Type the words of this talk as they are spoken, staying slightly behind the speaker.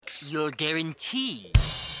Your guarantee.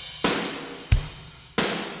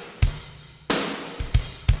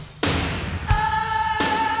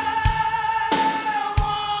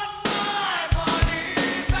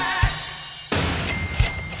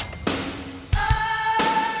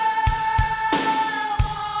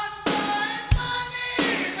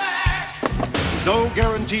 No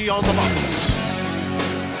guarantee on the box.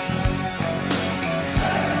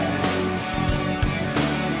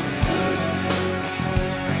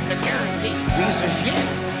 The guarantee piece of shit.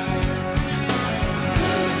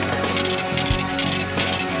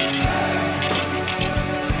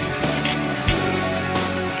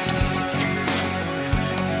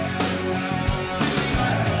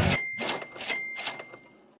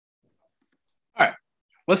 All right,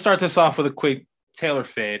 let's start this off with a quick Taylor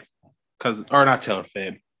fade, or not Taylor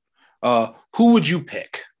fade. Who would you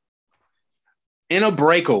pick in a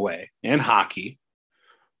breakaway in hockey?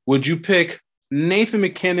 Would you pick Nathan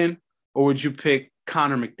MacKinnon or would you pick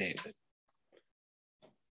Connor McDavid?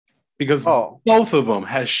 Because both of them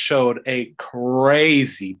has showed a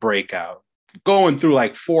crazy breakout, going through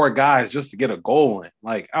like four guys just to get a goal in.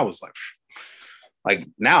 Like I was like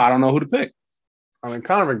now I don't know who to pick. I mean,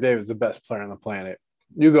 Connor McDavid is the best player on the planet.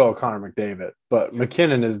 You go Connor McDavid, but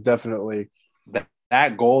McKinnon is definitely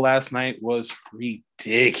that goal last night was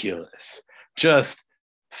ridiculous. Just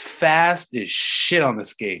fast as shit on the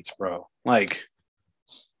skates, bro. Like,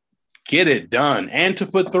 get it done. And to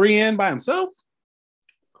put 3 in by himself,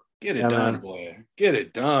 get it done, man. Boy. Get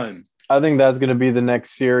it done. I think that's going to be the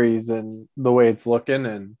next series and the way it's looking,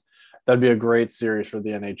 and that'd be a great series for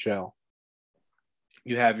the NHL.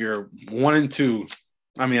 You have your 1 and 2.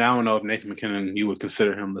 I mean, I don't know if Nathan MacKinnon, you would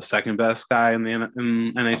consider him the second best guy in the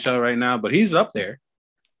NHL right now, but he's up there.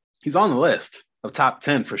 He's on the list of top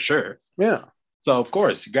 10 for sure. Yeah. So, of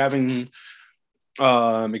course, grabbing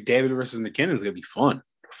McDavid versus McKinnon is going to be fun.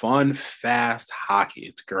 Fun, fast hockey.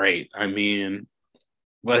 It's great. I mean,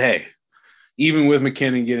 but hey, even with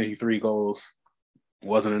McKinnon getting 3 goals,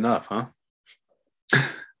 wasn't enough, huh?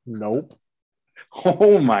 Nope.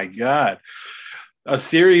 Oh, my God. A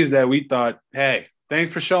series that we thought, hey,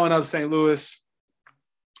 thanks for showing up, St. Louis.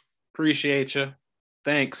 Appreciate you.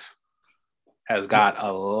 Thanks. Has got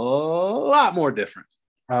a lot more different.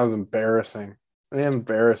 That was embarrassing.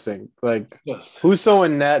 Embarrassing. Like, yes. Husso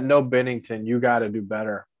in net, no Bennington. You got to do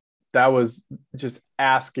better. That was just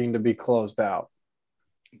asking to be closed out.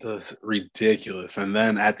 That's ridiculous. And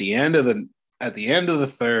then at the end of the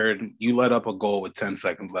third, you let up a goal with 10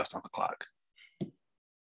 seconds left on the clock.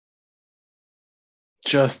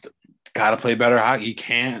 Just got to play better hockey. You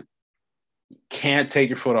can't take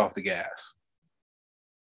your foot off the gas.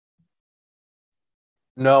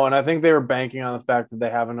 No, and I think they were banking on the fact that they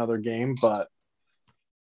have another game, but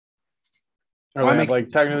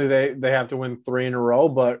technically they have to win 3 in a row,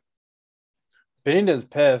 but Bennington's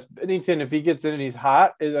pissed. Bennington, if he gets in and he's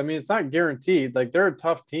hot, I mean, it's not guaranteed. Like, they're a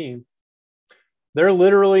tough team. They're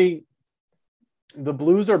literally – the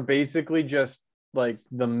Blues are basically just like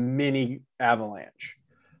the mini Avalanche.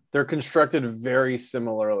 They're constructed very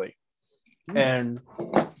similarly. And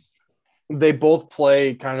they both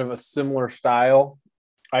play kind of a similar style,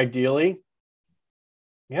 ideally.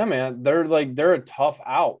 Yeah, man, they're a tough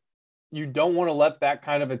out. You don't want to let that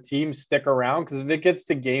kind of a team stick around, because if it gets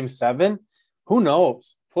to game 7, who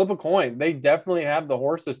knows? Flip a coin. They definitely have the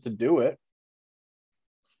horses to do it.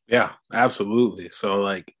 Yeah, absolutely. So,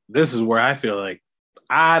 like, this is where I feel like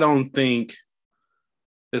I don't think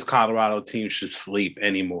this Colorado team should sleep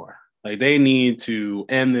anymore. Like, they need to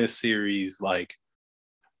end this series, like,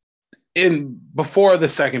 before the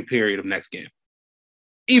second period of next game.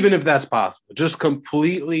 Even if that's possible. Just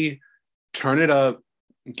completely turn it up,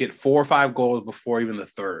 get 4 or 5 goals before even the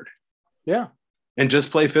third. Yeah. And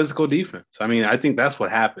just play physical defense. I mean, I think that's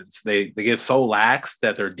what happens. They get so lax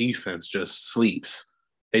that their defense just sleeps.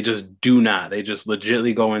 They just do not. They just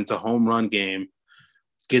legitimately go into home run game,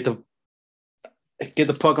 get the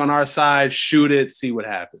puck on our side, shoot it, see what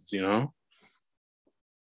happens, you know?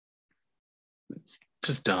 It's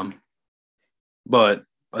just dumb. But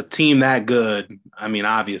a team that good, I mean,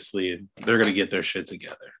 obviously, they're going to get their shit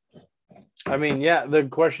together. I mean, yeah, the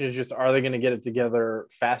question is just, are they going to get it together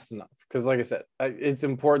fast enough? Because, like I said, it's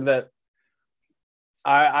important that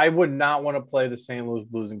I would not want to play the St. Louis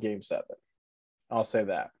Blues in Game 7. I'll say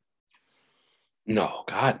that. No,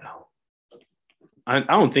 God, no. I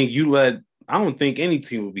don't think any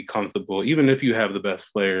team would be comfortable, even if you have the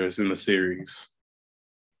best players in the series,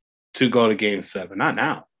 to go to Game 7. Not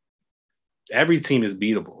now. Every team is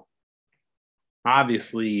beatable.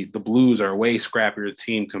 Obviously, the Blues are a way scrappier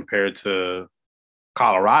team compared to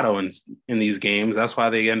Colorado in these games. That's why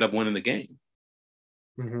they end up winning the game.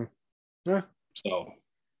 Mm-hmm. Yeah. So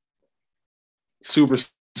super,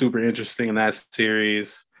 super interesting in that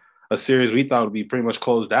series. A series we thought would be pretty much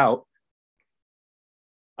closed out.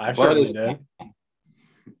 I But certainly did.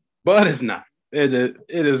 But it's not. It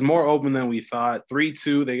is more open than we thought.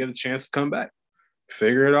 3-2, they get a chance to come back.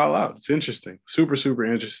 Figure it all out. It's interesting. Super, super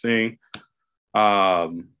interesting.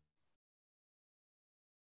 Battle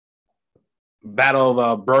of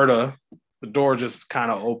Alberta. The door just kind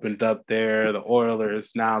of opened up there. The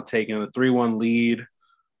Oilers now taking a 3-1 lead.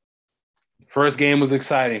 First game was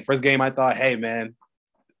exciting. First game, I thought, hey, man,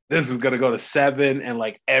 this is going to go to 7, and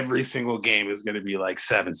like every single game is going to be like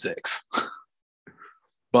 7-6.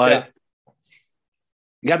 But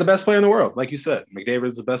you got the best player in the world. Like you said,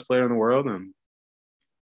 McDavid's the best player in the world, and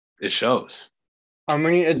it shows. I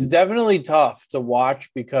mean, it's definitely tough to watch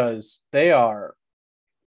because they are,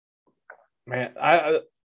 man,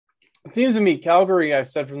 it seems to me Calgary, I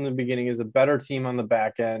said from the beginning, is a better team on the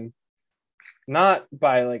back end. Not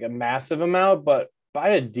by like a massive amount, but by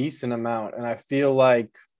a decent amount. And I feel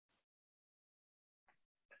like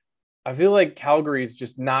Calgary is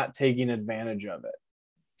just not taking advantage of it.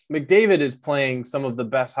 McDavid is playing some of the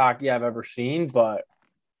best hockey I've ever seen, but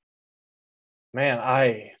man,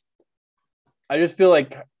 I just feel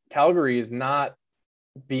like Calgary is not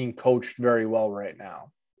being coached very well right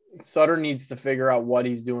now. Sutter needs to figure out what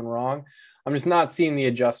he's doing wrong. I'm just not seeing the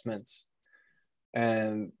adjustments.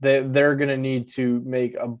 And they're going to need to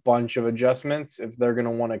make a bunch of adjustments if they're going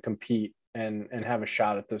to want to compete and have a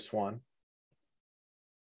shot at this one.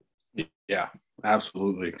 Yeah,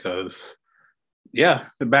 absolutely. Because, the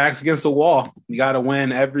back's against the wall. You got to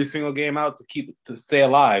win every single game out to stay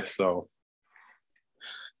alive. So,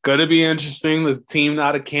 going to be interesting. The team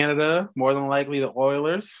out of Canada, more than likely the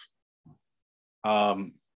Oilers.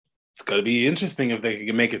 It's going to be interesting if they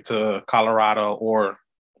can make it to Colorado or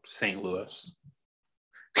St. Louis.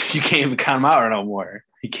 You can't even count them out no more.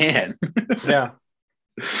 You can. Yeah.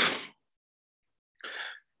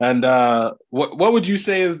 And what would you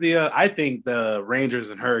say is I think the Rangers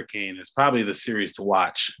and Hurricane is probably the series to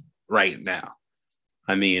watch right now.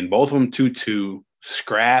 I mean, both of them 2-2,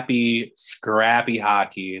 scrappy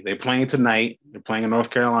hockey. They're playing tonight. They're playing in North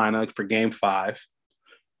Carolina for Game 5.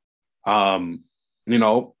 The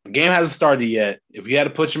game hasn't started yet. If you had to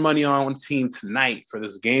put your money on one team tonight for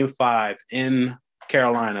this Game 5 in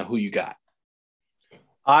Carolina, who you got?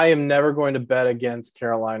 I am never going to bet against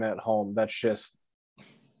Carolina at home. That's just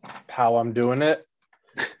how I'm doing it.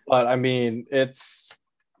 But I mean, it's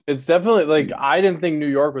definitely like I didn't think New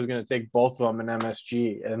York was going to take both of them in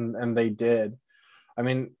MSG, and they did. I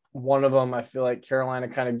mean, one of them I feel like Carolina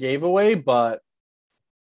kind of gave away, but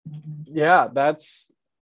yeah, that's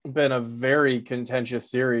been a very contentious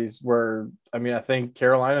series where I mean, I think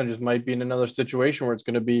Carolina just might be in another situation where it's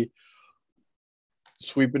going to be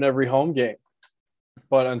sweeping every home game.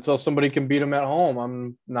 But until somebody can beat them at home,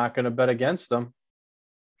 I'm not going to bet against them.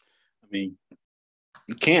 I mean,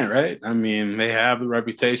 you can't, right? I mean, they have the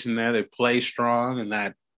reputation there. They play strong, and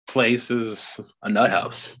that place is a nut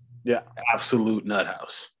house. Yeah. Absolute nut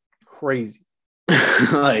house. Crazy.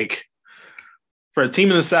 Like, for a team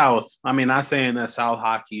in the South, I mean, not saying that South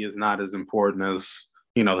hockey is not as important as,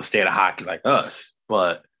 the state of hockey like us,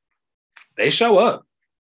 but they show up.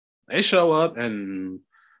 They show up and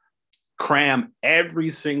cram every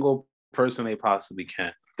single person they possibly can.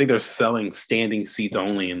 I think they're selling standing seats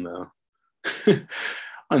only in the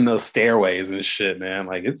on those stairways and shit, man.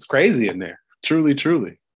 Like, it's crazy in there. Truly,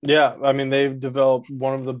 truly. Yeah, I mean, they've developed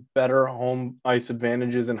one of the better home ice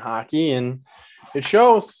advantages in hockey, and it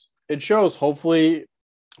shows. It shows. Hopefully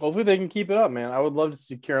they can keep it up, man. I would love to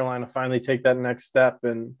see Carolina finally take that next step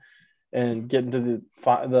and get into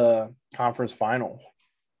the conference final.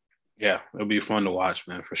 Yeah, it'll be fun to watch,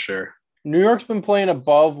 man, for sure. New York's been playing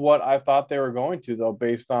above what I thought they were going to, though,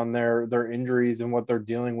 based on their injuries and what they're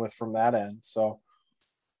dealing with from that end. So,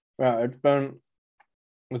 yeah,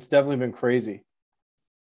 it's definitely been crazy.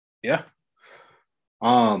 Yeah.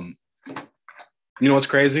 You know what's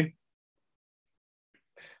crazy?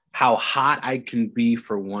 How hot I can be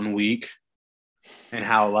for 1 week, and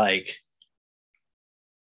how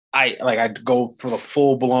I'd go for the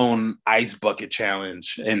full blown ice bucket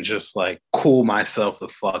challenge and just cool myself the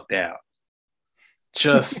fuck down.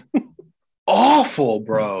 Just awful,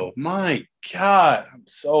 bro. My God. I'm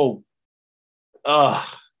so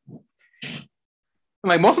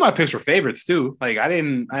most of my picks were favorites too. I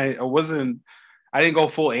didn't go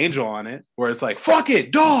full angel on it where it's like, fuck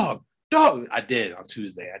it, dog. I did on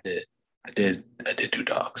Tuesday. I did do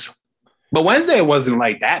dogs. But Wednesday it wasn't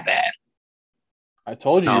that bad. I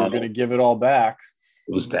told you you were going to give it all back.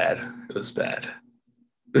 It was bad.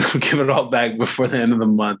 Give it all back before the end of the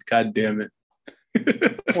month. God damn it.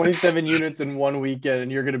 27 units in one weekend,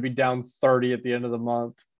 and you're going to be down 30 at the end of the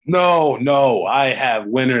month. No. I have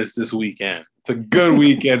winners this weekend. It's a good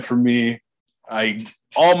weekend for me.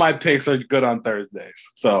 All my picks are good on Thursdays.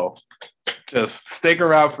 So just stick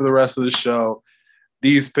around for the rest of the show.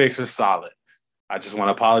 These picks are solid. I just want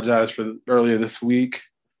to apologize for earlier this week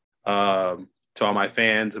to all my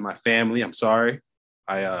fans and my family. I'm sorry.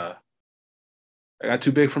 I got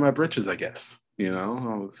too big for my britches, I guess.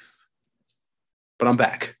 But I'm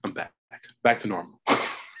back. Back to normal.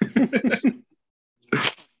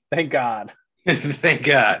 Thank God. Thank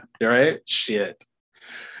God. All right? Shit.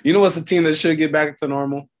 You know what's the team that should get back to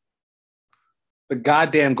normal? The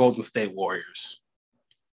goddamn Golden State Warriors.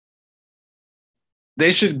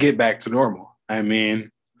 They should get back to normal. I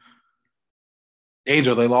mean,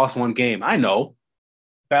 Angel, they lost one game. I know.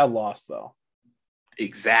 Bad loss, though.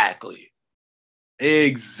 Exactly.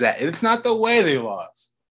 It's not the way they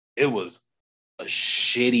lost. It was a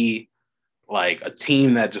shitty, like a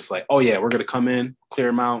team that just like, oh yeah, we're going to come in, clear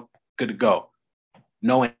them out, good to go.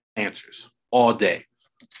 No answers all day.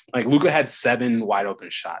 Like Luka had 7 wide open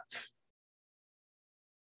shots.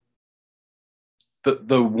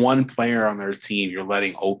 The one player on their team you're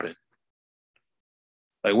letting open.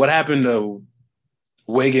 Like what happened to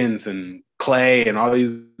Wiggins and Clay and all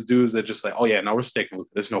these dudes that just like, oh yeah, no, we're sticking with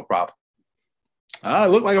it. There's no problem. It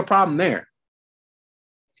looked like a problem there.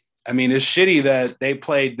 I mean, it's shitty that they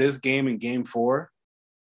played this game in game 4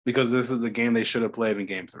 because this is the game they should have played in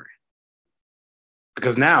game 3.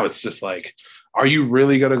 Because now it's just like, are you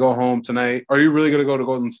really going to go home tonight? Are you really going to go to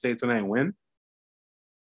Golden State tonight and win?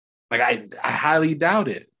 Like, I highly doubt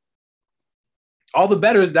it. All the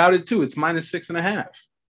bettors doubt it too. It's -6.5.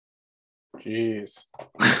 Jeez.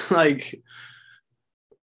 Like,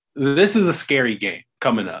 this is a scary game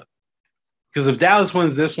coming up. Because if Dallas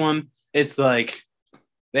wins this one, it's like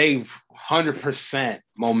they've 100%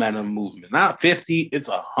 momentum movement. Not 50, it's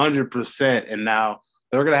 100%. And now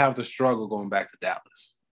they're going to have to struggle going back to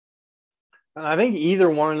Dallas. And I think either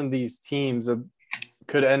one of these teams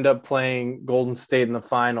could end up playing Golden State in the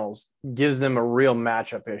finals gives them a real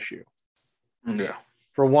matchup issue. Yeah.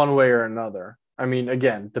 For one way or another. I mean,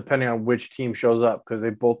 again, depending on which team shows up, because they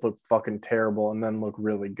both look fucking terrible and then look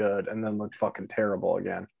really good and then look fucking terrible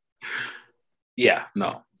again. Yeah,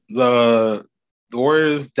 no. The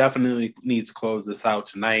Warriors definitely need to close this out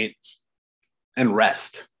tonight and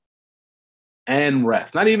rest.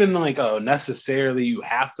 Not even like necessarily you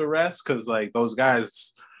have to rest because like those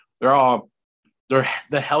guys, they're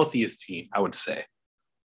the healthiest team, I would say,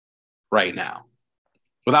 right now.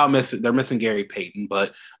 They're missing Gary Payton,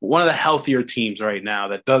 but one of the healthier teams right now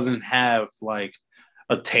that doesn't have like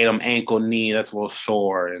a Tatum ankle knee that's a little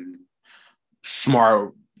sore and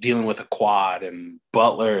Smart dealing with a quad and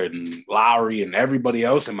Butler and Lowry and everybody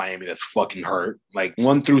else in Miami that's fucking hurt. Like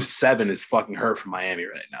 1 through 7 is fucking hurt for Miami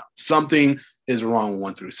right now. Something is wrong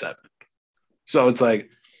 1 through 7. So it's like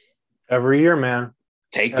every year, man.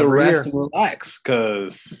 Take the rest and relax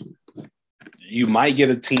because you might get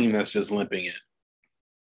a team that's just limping in.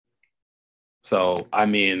 So, I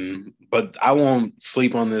mean, but I won't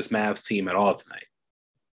sleep on this Mavs team at all tonight.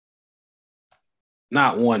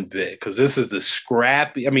 Not one bit, because this is the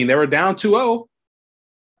scrappy. I mean, they were down 2-0.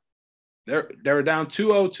 They were down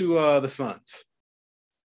 2-0 to the Suns.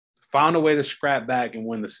 Found a way to scrap back and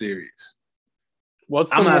win the series.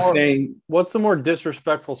 What's the more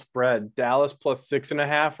disrespectful spread? Dallas plus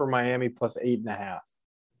 6.5 or Miami plus 8.5?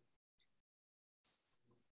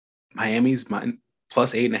 Miami's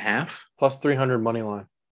plus 8.5? Plus 300 money line.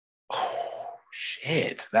 Oh,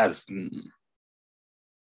 shit. I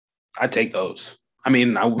take those. I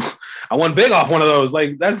mean, I won big off one of those.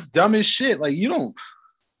 Like, that's dumb as shit. Like, you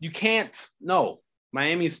can't. No.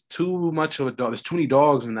 Miami's too much of a dog. There's too many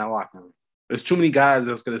dogs in that locker room. There's too many guys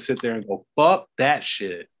that's going to sit there and go, fuck that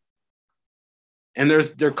shit. And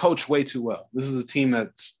they're coached way too well. This is a team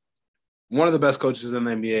that's one of the best coaches in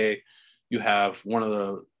the NBA. You have one of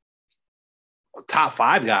the top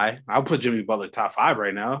 5 guy. I'll put Jimmy Butler top 5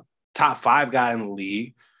 right now. Top 5 guy in the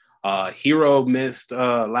league. Hero missed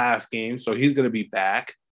last game, so he's going to be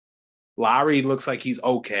back. Lowry looks like he's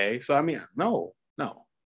okay. So, I mean, no.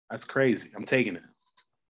 That's crazy. I'm taking it.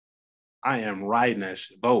 I am riding that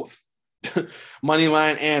shit. Both. Money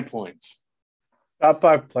line and points. Top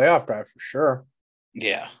 5 playoff guy for sure.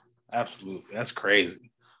 Yeah, absolutely. That's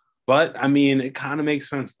crazy. But, I mean, it kind of makes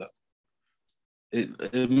sense, though.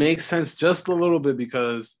 It makes sense just a little bit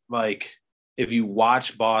because, like, if you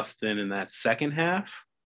watch Boston in that second half,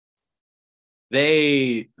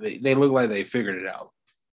 they look like they figured it out.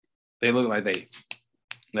 They look like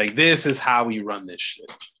Like, this is how we run this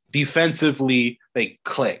shit. Defensively, they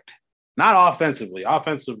clicked. Not offensively.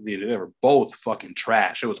 Offensively, they were both fucking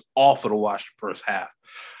trash. It was awful to watch the first half.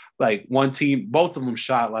 Like, one team, both of them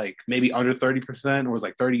shot like maybe under 30%, or was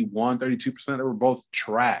like 31, 32%. They were both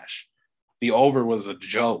trash. The over was a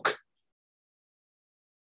joke.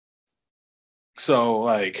 So,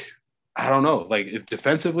 like, I don't know. Like, if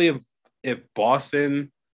defensively, if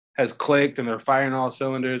Boston has clicked and they're firing all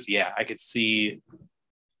cylinders, yeah, I could see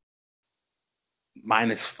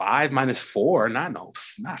 -5, -4,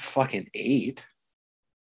 not fucking 8.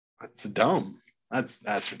 That's dumb.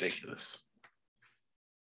 That's ridiculous.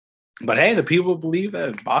 But hey, the people believe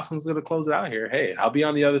that Boston's gonna close it out here. Hey, I'll be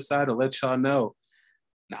on the other side to let y'all know.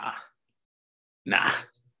 Nah.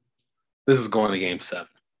 This is going to Game 7.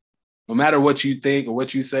 No matter what you think or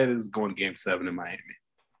what you say, this is going to Game 7 in Miami.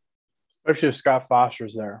 Especially if Scott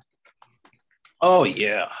Foster's there. Oh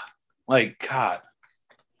yeah, like God.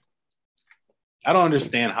 I don't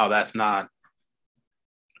understand how that's not.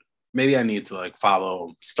 Maybe I need to like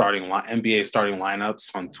follow NBA starting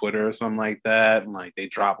lineups on Twitter or something like that. And like they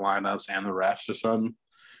drop lineups and the refs or something.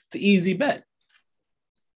 It's an easy bet.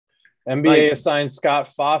 NBA assigned Scott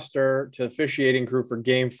Foster to officiating crew for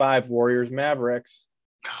Game 5, Warriors Mavericks.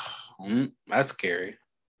 That's scary.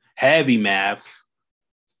 Heavy Mavs.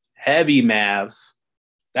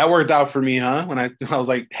 That worked out for me, huh? When I was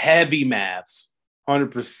like, heavy Mavs.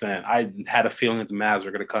 100%. I had a feeling that the Mavs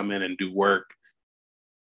were going to come in and do work.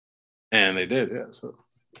 And they did, yeah. So,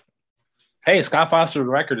 hey, Scott Foster's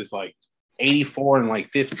record is like 84 and like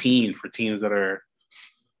 15 for teams that are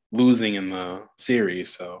losing in the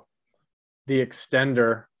series. So, the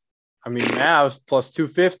extender. I mean, Mavs plus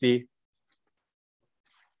 250.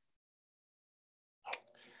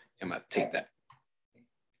 I'm going to take that.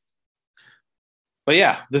 But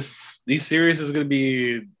yeah, these series is going to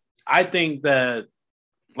be, I think that,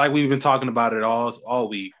 like we've been talking about it all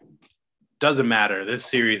week, doesn't matter. This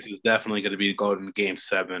series is definitely going to be going to Game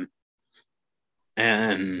 7.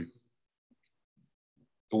 And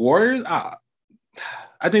the Warriors, I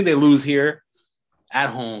think they lose here at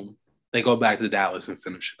home. They go back to Dallas and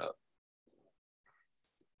finish it up.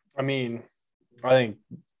 I mean, I think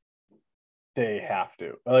they have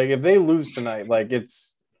to. Like, if they lose tonight, like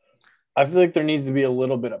I feel like there needs to be a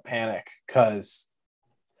little bit of panic because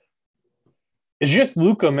it's just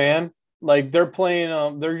Luka, man. Like, they're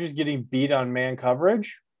playing, they're just getting beat on man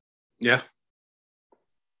coverage. Yeah.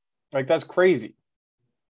 Like, that's crazy.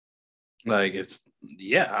 Like,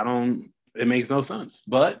 it makes no sense.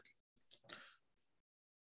 But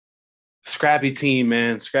scrappy team,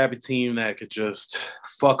 man. Scrappy team that could just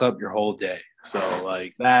fuck up your whole day. So,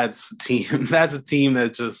 like, that's a team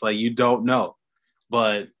that just, like, you don't know.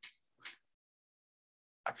 But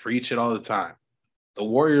I preach it all the time. The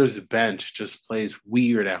Warriors bench just plays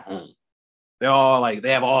weird at home. They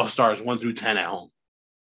have all-stars 1 through 10 at home.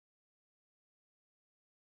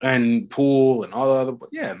 And Poole and all the other,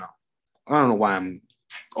 yeah, no. I don't know why I'm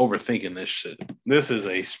overthinking this shit. This is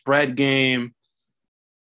a spread game.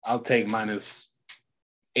 I'll take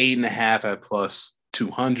 -8.5 at plus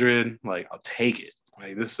 200. Like, I'll take it.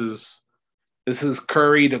 Like, this is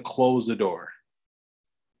Curry to close the door.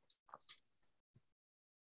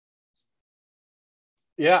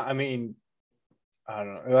 Yeah, I mean, I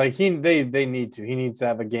don't know. Like, they need to. He needs to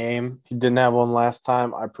have a game. He didn't have one last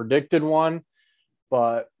time. I predicted one,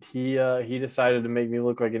 but he decided to make me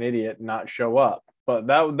look like an idiot and not show up. But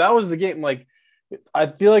that was the game. Like, I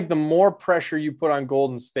feel like the more pressure you put on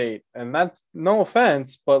Golden State, and that's no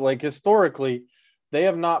offense, but like historically, they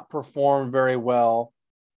have not performed very well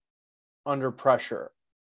under pressure.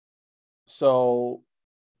 So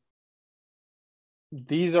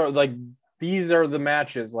these are the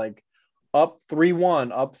matches, like up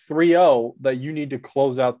 3-1, up 3-0, that you need to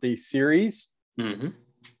close out the series. Mm-hmm.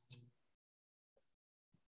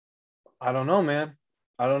 I don't know, man.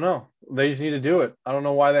 I don't know. They just need to do it. I don't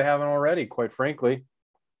know why they haven't already, quite frankly.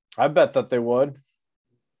 I bet that they would.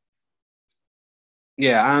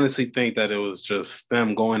 Yeah, I honestly think that it was just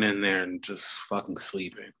them going in there and just fucking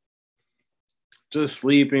sleeping. Just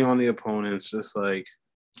sleeping on the opponents, just like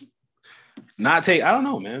I don't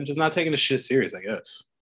know, man. Just not taking the shit serious, I guess.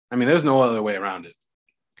 I mean, there's no other way around it.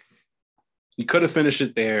 You could have finished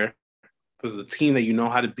it there. This is a team that you know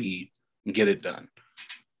how to beat and get it done.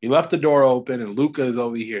 You left the door open, and Luka is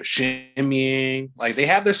over here shimmying. Like, they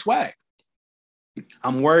have their swag.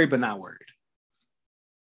 I'm worried, but not worried.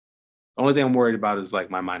 The only thing I'm worried about is, like,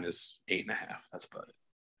 my -8.5. That's about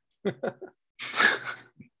it.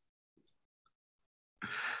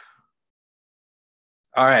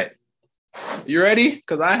 All right. You ready?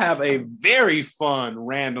 Because I have a very fun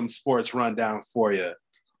random sports rundown for you.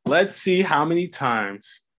 Let's see how many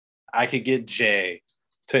times I could get Jay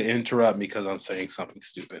to interrupt me because I'm saying something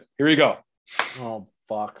stupid. Here we go. Oh,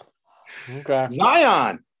 fuck. Okay.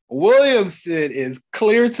 Zion Williamson is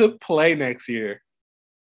clear to play next year.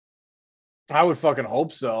 I would fucking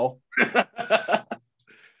hope so.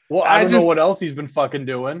 Well, I don't know what else he's been fucking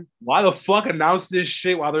doing. Why the fuck announce this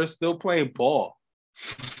shit while they're still playing ball?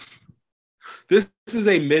 This is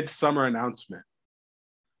a midsummer announcement.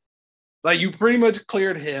 Like, you pretty much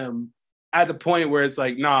cleared him at the point where it's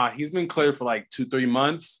like, nah, he's been cleared for like 2-3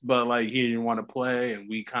 months, but like he didn't want to play and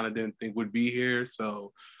we kind of didn't think would be here.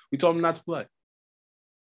 So we told him not to play.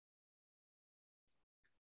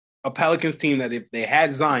 A Pelicans team that if they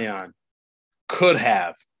had Zion could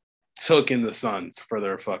have took in the Suns for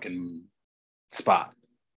their fucking spot.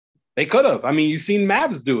 They could have. I mean, you've seen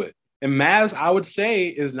Mavs do it. And Mavs, I would say,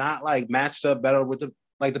 is not like matched up better with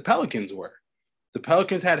the Pelicans were. The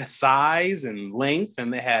Pelicans had size and length,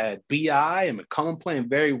 and they had B.I. and McCollum playing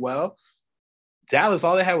very well. Dallas,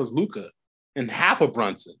 all they had was Luka and half of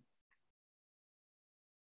Brunson.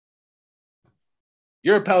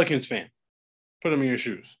 You're a Pelicans fan. Put them in your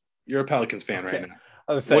shoes. You're a Pelicans fan right now.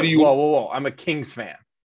 I was saying, whoa. I'm a Kings fan.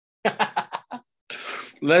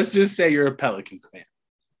 Let's just say you're a Pelicans fan.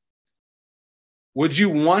 Would you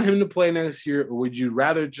want him to play next year, or would you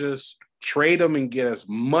rather just trade him and get as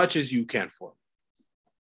much as you can for him?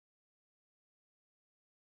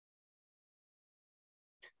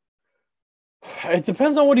 It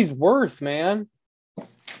depends on what he's worth, man.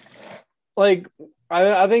 Like,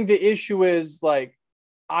 I think the issue is, like,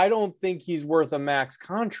 I don't think he's worth a max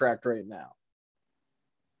contract right now.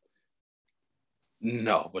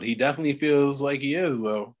 No, but he definitely feels like he is,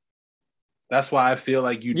 though. That's why I feel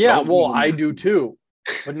like you. Yeah, well, I do too,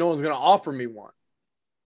 but no one's going to offer me one.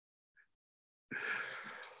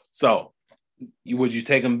 So, would you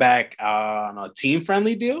take him back on a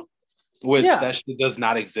team-friendly deal, which that shit does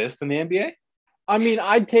not exist in the NBA? I mean,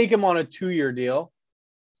 I'd take him on a 2-year deal.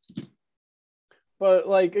 But,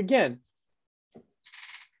 like, again,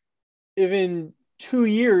 if in 2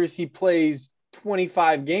 years he plays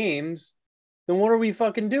 25 games, then what are we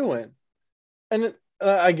fucking doing? And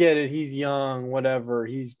I get it. He's young, whatever.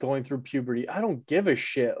 He's going through puberty. I don't give a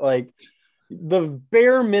shit. Like, the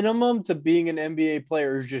bare minimum to being an NBA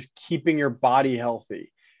player is just keeping your body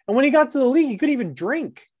healthy. And when he got to the league, he couldn't even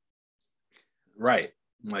drink. Right.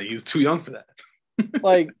 Like, he's too young for that.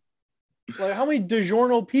 like how many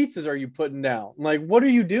DiGiorno pizzas are you putting down? Like, what are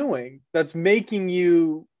you doing that's making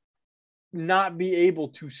you not be able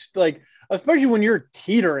to, like, especially when you're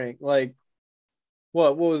teetering, like,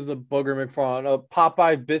 what was the Booger McFarland? A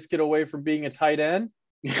Popeye biscuit away from being a tight end?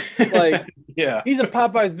 Like, yeah, he's a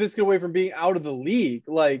Popeye's biscuit away from being out of the league.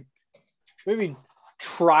 Like, maybe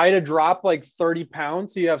try to drop like 30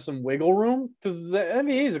 pounds so you have some wiggle room, because the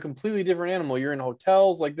NBA is a completely different animal. You're in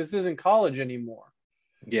hotels. Like, this isn't college anymore.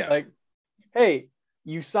 Yeah. Like, hey,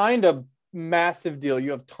 you signed a massive deal.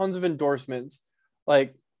 You have tons of endorsements.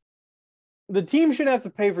 Like, the team shouldn't have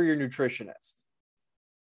to pay for your nutritionist.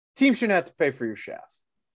 Team shouldn't have to pay for your chef.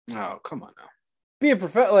 Oh, come on now. Be a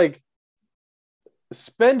like,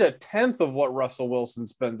 spend 1/10 of what Russell Wilson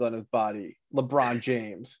spends on his body. LeBron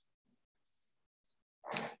James.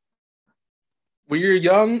 When you're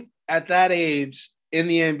young at that age in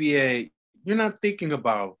the NBA, you're not thinking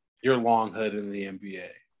about your long hood in the NBA.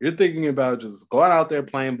 You're thinking about just going out there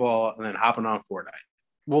playing ball and then hopping on Fortnite.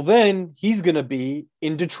 Well, then he's going to be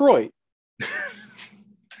in Detroit.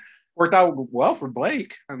 Worked out well for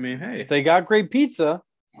Blake. I mean, hey. They got great pizza.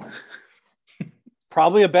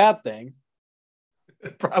 Probably a bad thing.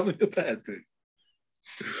 Probably a bad thing.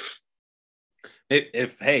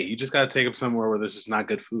 Hey, you just got to take him somewhere where there's just not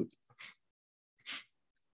good food.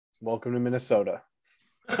 Welcome to Minnesota.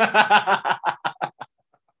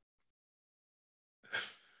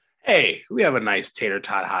 Hey, we have a nice tater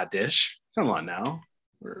tot hot dish. Come on now.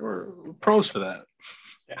 We're pros for that.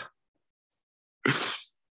 Yeah.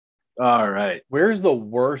 All right. Where's the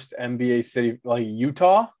worst NBA city? Like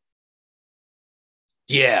Utah?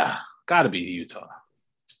 Yeah, got to be Utah.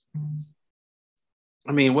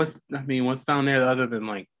 I mean, what's down there other than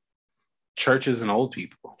like churches and old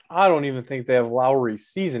people? I don't even think they have Lowry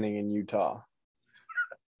seasoning in Utah.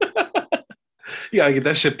 You gotta get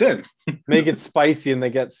that shipped in. Make it spicy and they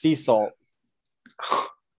get sea salt.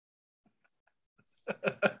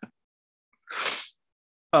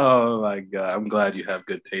 Oh my God. I'm glad you have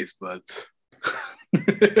good taste buds.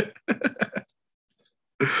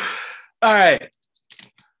 All right.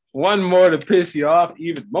 One more to piss you off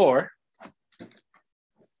even more.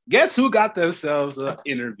 Guess who got themselves an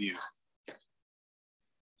interview?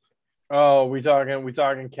 Oh, we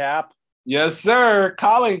talking Cap? Yes, sir.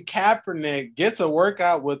 Colin Kaepernick gets a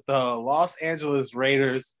workout with the Los Angeles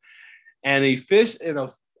Raiders, and he fished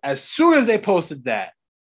as soon as they posted that,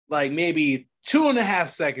 like maybe 2.5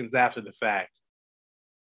 seconds after the fact,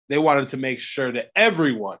 they wanted to make sure to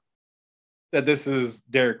everyone that this is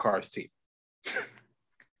Derek Carr's team.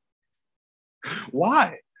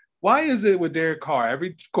 Why? Why is it with Derek Carr?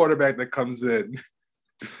 Every quarterback that comes in,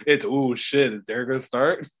 it's, ooh, shit, is Derek going to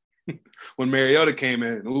start? When Mariota came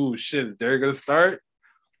in, ooh, shit, is Derek going to start?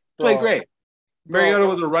 Played great. Mariota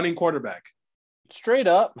was a running quarterback. Straight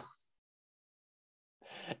up.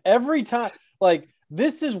 Every time. Like,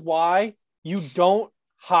 this is why you don't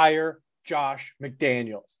hire Josh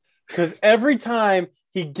McDaniels. Because every time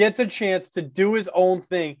he gets a chance to do his own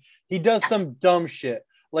thing, he does some dumb shit.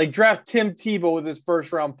 Like draft Tim Tebow with his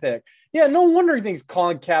first round pick. Yeah, no wonder he thinks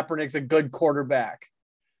Colin Kaepernick's a good quarterback.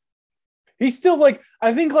 He's still like,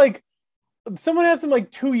 I think like someone asked him like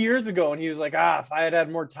 2 years ago and he was like, if I had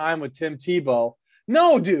more time with Tim Tebow.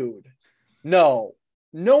 No, dude. No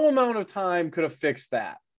amount of time could have fixed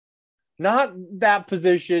that. Not that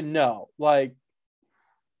position. No, like,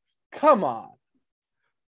 come on.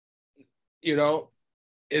 You know,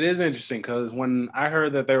 it is interesting because when I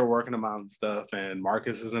heard that they were working him out and stuff and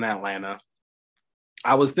Marcus is in Atlanta,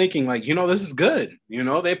 I was thinking like, this is good.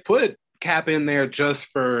 They put Cap in there just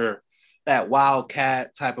for that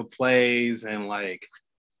wildcat type of plays and like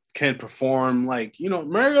can perform. Like,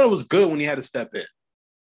 Mariota was good when he had to step in.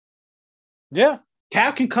 Yeah.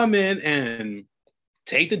 Cap can come in and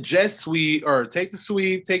take the jet sweep or take the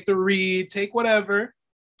sweep, take the read, take whatever,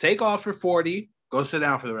 take off for 40, go sit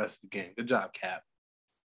down for the rest of the game. Good job, Cap.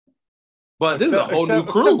 But this is a whole new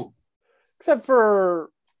crew. Except for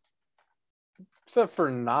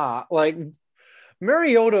not. Like,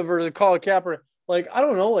 Mariota versus Colin Kaepernick. Like, I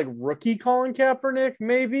don't know, like rookie Colin Kaepernick,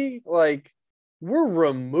 maybe. Like, we're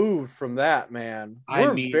removed from that, man.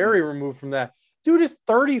 We're very removed from that. Dude is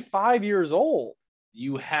 35 years old.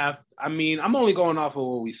 I'm only going off of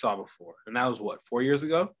what we saw before. And that was what, 4 years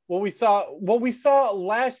ago? What we saw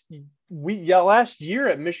last year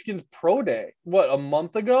at Michigan's Pro Day. What, a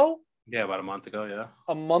month ago? Yeah, about a month ago, yeah.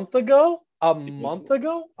 A month ago?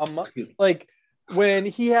 Like, when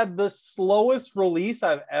he had the slowest release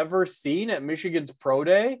I've ever seen at Michigan's Pro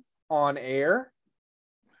Day on air.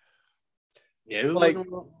 Yeah, it was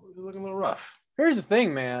looking a little rough. Here's the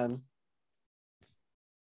thing, man.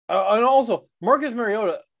 And also, Marcus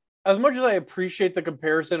Mariota, as much as I appreciate the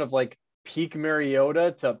comparison of like peak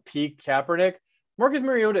Mariota to peak Kaepernick, Marcus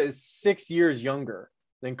Mariota is 6 years younger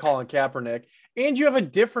than Colin Kaepernick, and you have a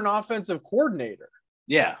different offensive coordinator.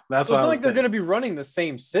 Yeah, that's so it's not like they're going to be running the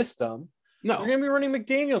same system. No, they're going to be running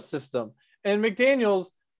McDaniel's system, and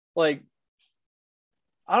McDaniel's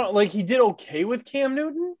he did okay with Cam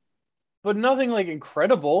Newton, but nothing like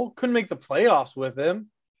incredible. Couldn't make the playoffs with him,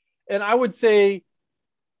 and I would say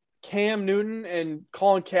Cam Newton and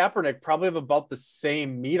Colin Kaepernick probably have about the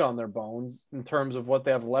same meat on their bones in terms of what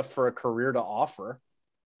they have left for a career to offer.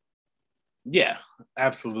 Yeah,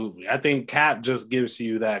 absolutely. I think Cap just gives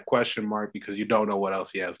you that question mark because you don't know what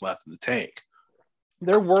else he has left in the tank.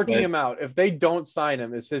 They're working him out. If they don't sign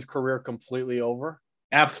him, is his career completely over?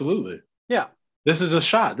 Absolutely. Yeah. This is a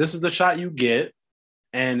shot. This is the shot you get.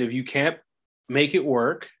 And if you can't make it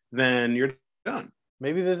work, then you're done.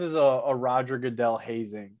 Maybe this is a Roger Goodell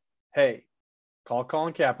hazing. Hey, call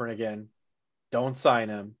Colin Kaepernick again. Don't sign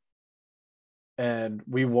him. And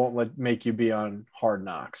we won't make you be on Hard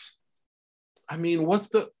Knocks. I mean,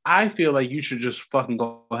 I feel like you should just fucking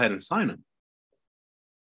go ahead and sign him.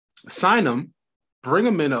 Sign him, bring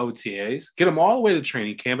him into OTAs, get him all the way to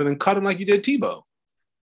training camp, and then cut him like you did Tebow.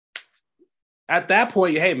 At that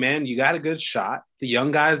point, hey, man, you got a good shot. The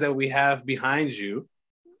young guys that we have behind you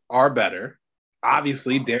are better.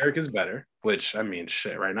 Obviously, Derek is better, which, I mean,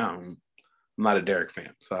 shit, right now, I'm not a Derek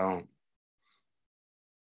fan, so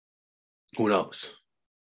who knows?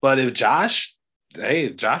 But if Josh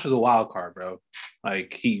is a wild card, bro.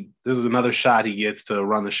 Like, this is another shot he gets to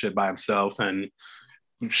run the shit by himself and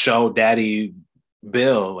show Daddy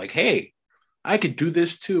Bill, like, hey, I could do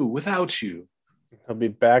this too without you. He'll be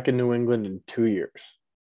back in New England in 2 years.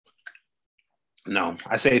 No,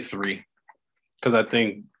 I say 3. Because I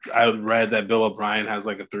think I read that Bill O'Brien has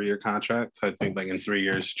like a 3-year contract. So I think like in 3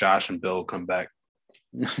 years, Josh and Bill will come back.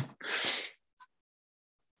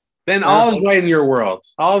 Then all is right in your world.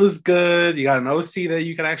 All is good. You got an OC that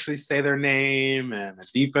you can actually say their name and a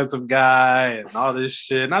defensive guy and all this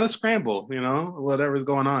shit. Not a scramble, whatever's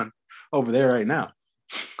going on over there right now.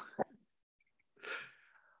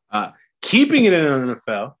 Keeping it in the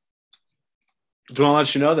NFL, do I want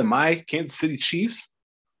to let you know that my Kansas City Chiefs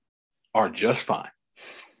are just fine.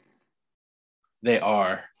 they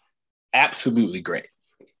are absolutely great.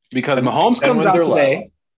 Because 10 Mahomes 10 comes wins out or today.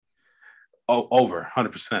 less. Oh, over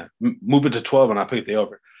 100%. Move it to 12 and I pick the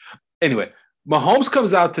over. Anyway, Mahomes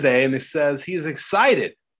comes out today and it says he is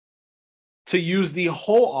excited to use the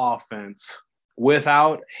whole offense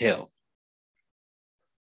without Hill.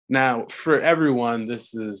 Now, for everyone,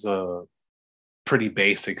 this is a pretty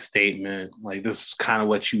basic statement. Like, this is kind of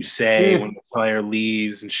what you say when the player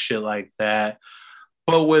leaves and shit like that.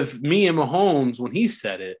 But with me and Mahomes, when he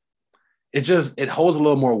said it, it holds a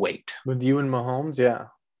little more weight. With you and Mahomes, yeah.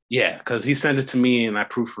 Yeah, because he sent it to me and I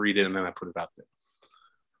proofread it and then I put it out there.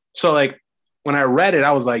 So, like, when I read it,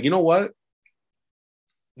 I was like, you know what?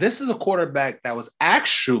 This is a quarterback that was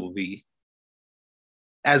actually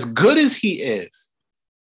as good as he is.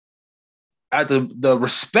 At the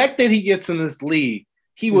respect that he gets in this league,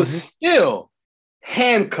 he was still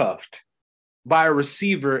handcuffed by a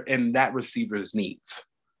receiver and that receiver's needs.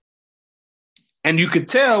 And you could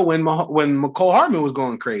tell when McCole Hardman was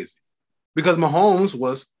going crazy because Mahomes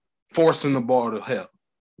was forcing the ball to Hill.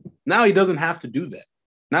 Now he doesn't have to do that.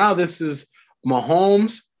 Now this is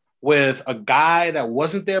Mahomes with a guy that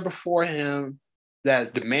wasn't there before him,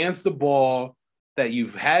 that demands the ball, that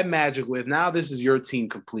you've had magic with. Now this is your team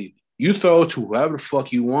completely. You throw to whoever the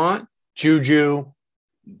fuck you want. Juju.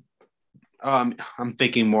 I'm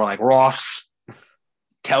thinking more like Ross,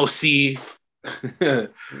 Kelsey, MVS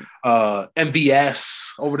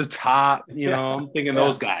over the top. You know, I'm thinking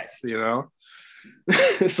those guys, you know.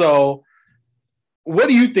 So what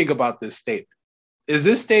do you think about this statement? Is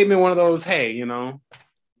this statement one of those, hey, you know,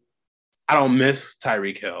 I don't miss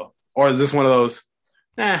Tyreek Hill? Or is this one of those,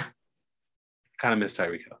 kind of miss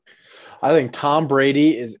Tyreek Hill? I think Tom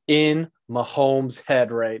Brady is in Mahomes'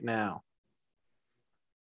 head right now.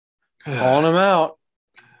 Calling him out.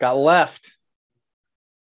 Got left.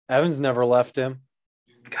 Evans never left him.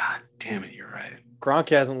 God damn it, you're right. Gronk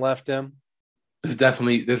hasn't left him. This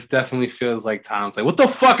definitely feels like Tom's like, what the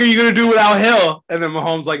fuck are you gonna do without Hill? And then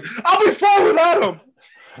Mahomes like, I'll be fine without him.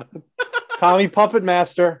 Tommy Puppet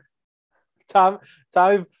Master. Tommy,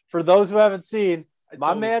 for those who haven't seen,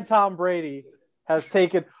 my man Tom Brady has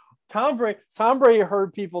taken Tom Brady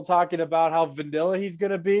heard people talking about how vanilla he's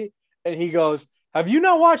gonna be, and he goes, have you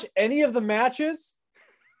not watched any of the matches?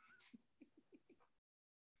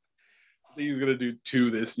 I think he's gonna do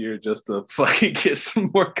 2 this year just to fucking get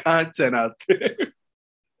some more content out there.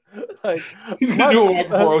 Like, he's gonna do it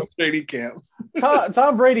for training camp.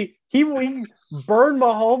 Tom Brady, he burned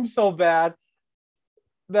Mahomes so bad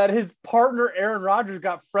that his partner Aaron Rodgers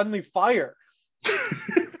got friendly fire.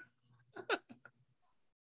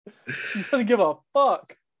 He doesn't give a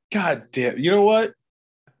fuck. God damn. You know what?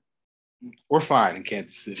 We're fine in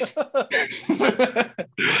Kansas City.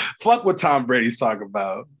 Fuck what Tom Brady's talking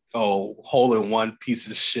about. Oh, hole-in-one piece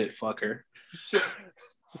of shit fucker. Shit.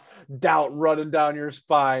 Doubt running down your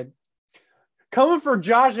spine. Coming for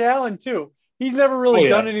Josh Allen, too. He's never really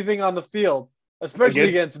done anything on the field, especially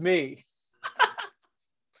against me.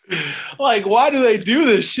 Like, why do they do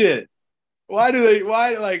this shit? Why,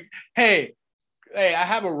 hey, I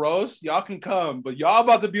have a roast. Y'all can come, but y'all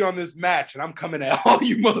about to be on this match, and I'm coming at all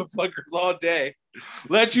you motherfuckers all day.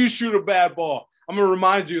 Let you shoot a bad ball. I'm going to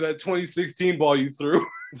remind you that 2016 ball you threw.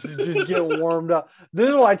 Just get warmed up. This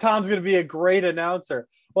is why Tom's going to be a great announcer.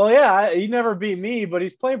 Well, yeah, he never beat me, but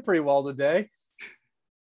he's playing pretty well today.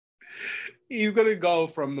 He's going to go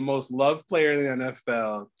from the most loved player in the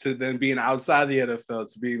NFL to then being outside the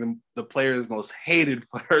NFL to being the player's most hated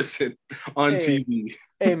person on TV.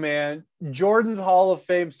 Hey, man, Jordan's Hall of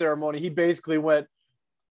Fame ceremony, he basically went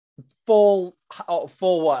full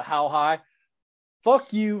what? How high?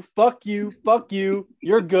 Fuck you, fuck you, fuck you.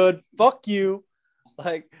 You're good. Fuck you.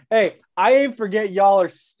 Like, hey, I ain't forget y'all are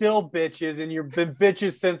still bitches and you've been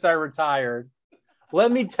bitches since I retired.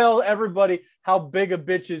 Let me tell everybody how big of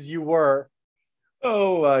bitches you were.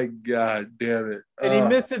 Oh, my God, damn it. And he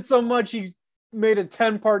missed it so much, he made a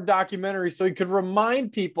 10-part documentary so he could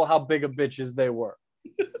remind people how big of bitches they were.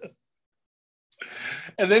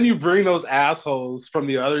 And then you bring those assholes from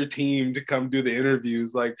the other team to come do the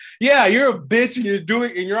interviews. Like, yeah, you're a bitch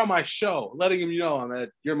and you're on my show, letting him know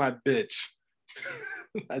that you're my bitch.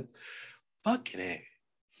 Fucking A.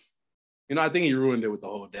 You know, I think he ruined it with the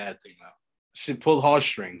whole dad thing now. She pulled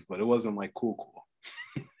heartstrings, but it wasn't like cool.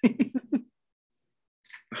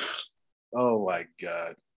 Oh my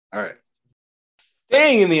God. All right.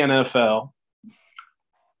 Staying in the NFL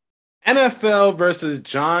versus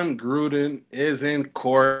John Gruden is in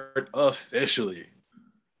court officially.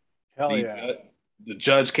 Hell yeah. The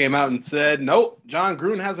judge came out and said, nope, John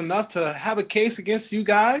Gruden has enough to have a case against you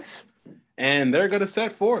guys, and they're going to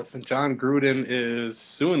set forth. And John Gruden is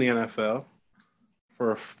suing the NFL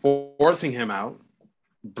for forcing him out,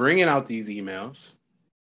 bringing out these emails.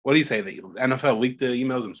 What do you say? The NFL leaked the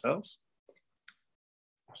emails themselves?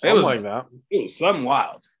 Something like that. It was something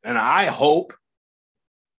wild. And I hope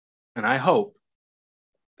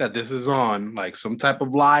that this is on like some type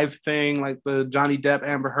of live thing like the Johnny Depp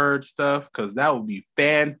Amber Heard stuff, because that would be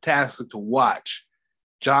fantastic to watch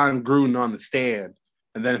John Gruden on the stand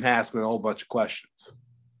and then him asking a whole bunch of questions.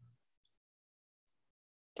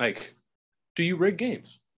 Like, do you rig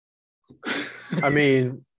games? I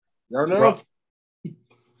mean, no.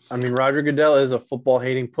 Roger Goodell is a football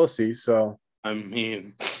hating pussy, so I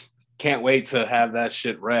mean, can't wait to have that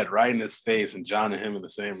shit read right in his face and John and him in the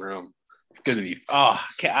same room. It's gonna be. I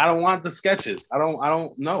don't want the sketches. I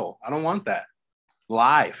don't know. I don't want that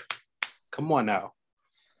live. Come on now.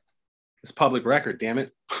 It's public record. Damn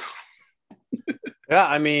it. yeah.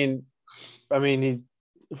 I mean, he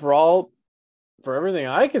for everything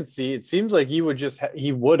I can see, it seems like he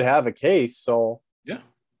would have a case. So yeah,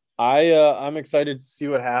 I'm excited to see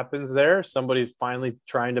what happens there. Somebody's finally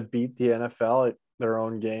trying to beat the NFL at their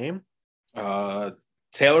own game.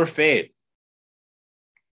 Taylor Fade.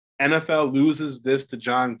 NFL loses this to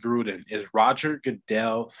John Gruden. Is Roger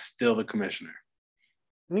Goodell still the commissioner?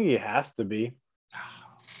 I think he has to be.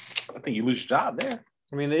 I think you lose your job there.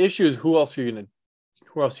 I mean, the issue is who else are you gonna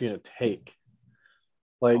take?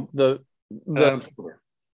 Like I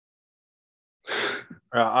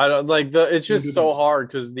don't like it's just so hard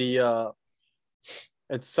because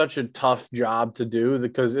it's such a tough job to do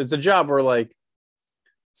because it's a job where like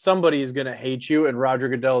somebody is going to hate you, and Roger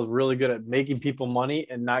Goodell is really good at making people money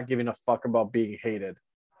and not giving a fuck about being hated.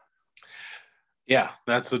 Yeah,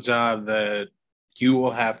 that's a job that you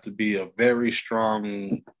will have to be a very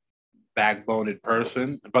strong, backboned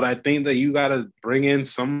person. But I think that you got to bring in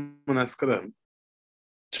someone that's going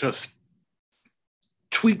to just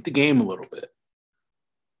tweak the game a little bit.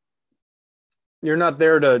 You're not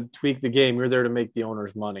there to tweak the game. You're there to make the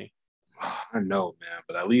owners money. I know, man,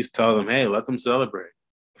 but at least tell them, hey, let them celebrate.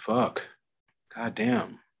 Fuck. God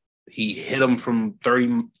damn. He hit him from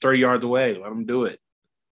 30 yards away. Let him do it.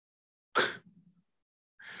 At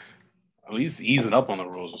least easing up on the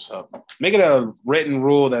rules or something. Make it a written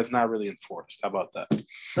rule that's not really enforced. How about that?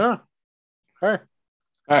 Sure. All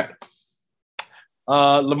right.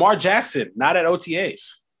 Lamar Jackson, not at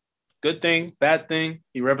OTAs. Good thing, bad thing.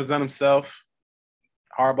 He represents himself.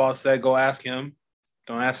 Harbaugh said, go ask him.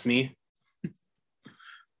 Don't ask me.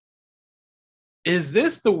 Is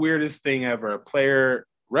this the weirdest thing ever? A player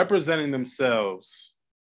representing themselves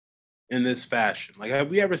in this fashion? Like, have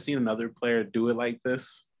we ever seen another player do it like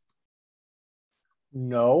this?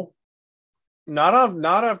 No. Not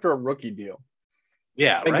after a rookie deal.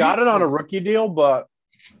 Yeah, they got it on a rookie deal, but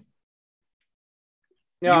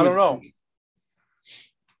yeah, I don't know.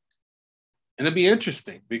 And it'd be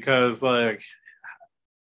interesting because, like,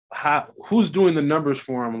 who's doing the numbers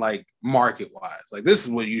for him, like, market-wise? Like, this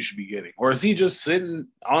is what you should be getting. Or is he just sitting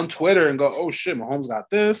on Twitter and go, oh, shit, Mahomes got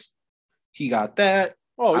this, he got that.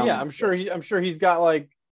 Oh, yeah, I'm sure he's got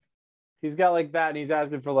that, and he's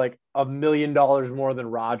asking for, like, $1 million more than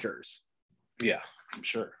Rodgers. Yeah, I'm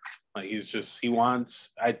sure. Like,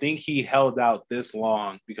 I think he held out this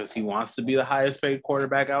long because he wants to be the highest paid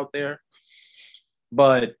quarterback out there.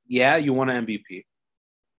 But, yeah, you want an MVP.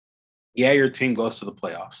 Yeah, your team goes to the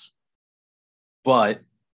playoffs. But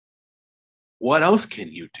what else can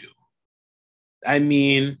you do? I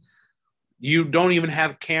mean, you don't even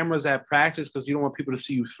have cameras at practice because you don't want people to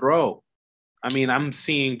see you throw. I mean, I'm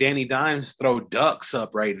seeing Danny Dimes throw ducks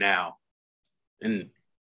up right now, and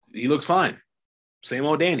he looks fine. Same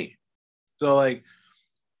old Danny. So, like,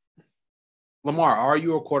 Lamar, are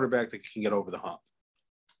you a quarterback that can get over the hump?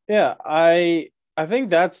 Yeah, I think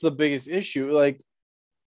that's the biggest issue. Like,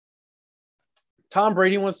 Tom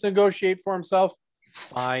Brady wants to negotiate for himself.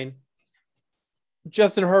 Fine.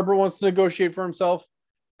 Justin Herbert wants to negotiate for himself.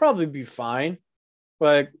 Probably be fine.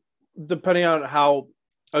 But depending on how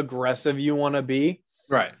aggressive you want to be.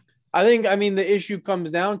 Right. I mean, the issue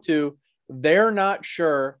comes down to they're not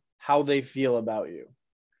sure how they feel about you.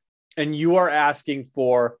 And you are asking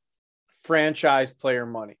for franchise player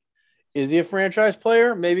money. Is he a franchise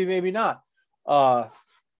player? Maybe, maybe not.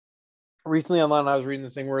 Recently online, I was reading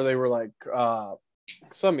this thing where they were like,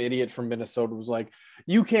 some idiot from Minnesota was like,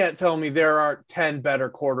 you can't tell me there aren't 10 better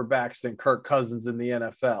quarterbacks than Kirk Cousins in the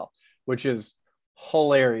NFL, which is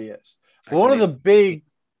hilarious. One of the big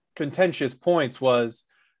contentious points was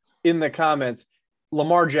in the comments,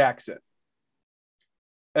 Lamar Jackson.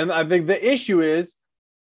 And I think the issue is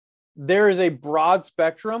there is a broad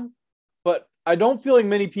spectrum, but I don't feel like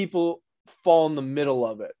many people fall in the middle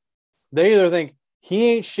of it. They either think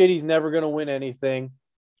he ain't shit. He's never going to win anything,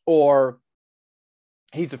 or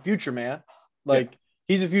he's a future man. Like,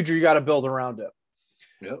 he's a future. You got to build around him.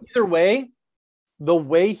 Yep. Either way, the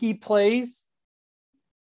way he plays,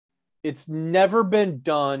 it's never been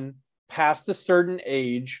done past a certain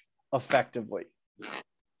age effectively.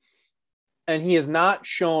 And he has not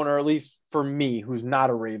shown, or at least for me, who's not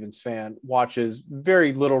a Ravens fan, watches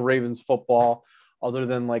very little Ravens football other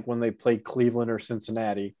than like when they played Cleveland or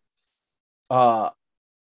Cincinnati. No.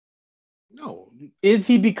 Is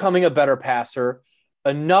he becoming a better passer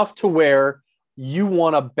enough to where you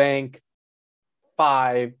want to bank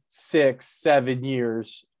 5, 6, 7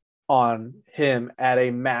 years on him at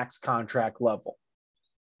a max contract level?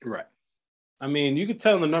 Right. I mean, you could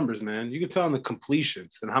tell in the numbers, man. You could tell in the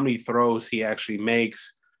completions and how many throws he actually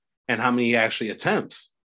makes and how many he actually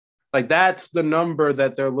attempts. Like, that's the number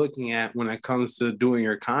that they're looking at when it comes to doing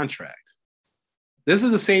your contract. This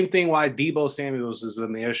is the same thing why Deebo Samuels is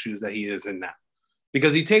in the issues that he is in now.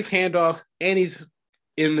 Because he takes handoffs and he's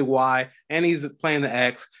in the Y and he's playing the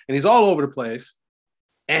X and he's all over the place.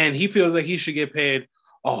 And he feels like he should get paid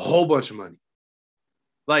a whole bunch of money.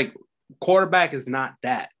 Like, quarterback is not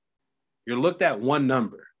that. You're looked at one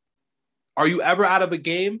number. Are you ever out of a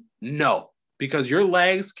game? No, because your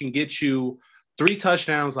legs can get you 3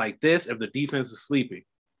 touchdowns like this if the defense is sleeping.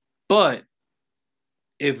 But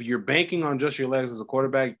if you're banking on just your legs as a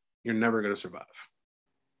quarterback, you're never going to survive.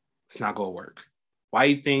 It's not going to work. Why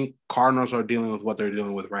do you think Cardinals are dealing with what they're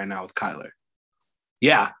dealing with right now with Kyler?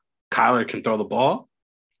 Yeah, Kyler can throw the ball.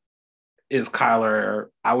 Is Kyler,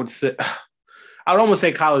 I would almost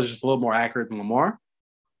say Kyler is just a little more accurate than Lamar.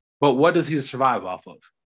 But what does he survive off of?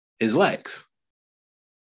 His legs.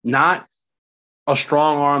 Not a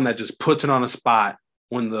strong arm that just puts it on a spot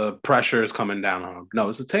when the pressure is coming down on him. No,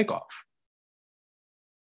 it's a takeoff.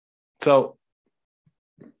 So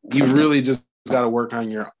you really just got to work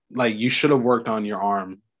on you should have worked on your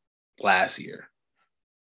arm last year,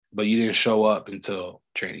 but you didn't show up until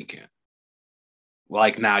training camp.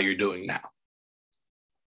 Like now you're doing now.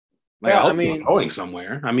 Like, I hope you're going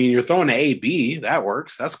somewhere. I mean, you're throwing an AB. That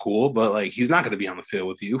works. That's cool. But, like, he's not going to be on the field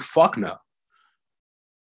with you. Fuck no.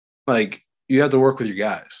 Like, you have to work with your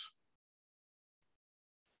guys.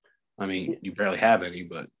 I mean, you barely have any,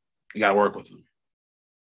 but you got to work with them.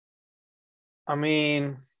 I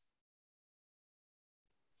mean,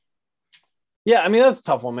 yeah, I mean, that's a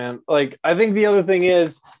tough one, man. Like, I think the other thing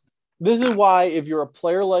is, this is why if you're a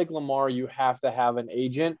player like Lamar, you have to have an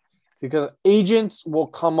agent. Because agents will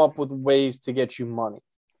come up with ways to get you money.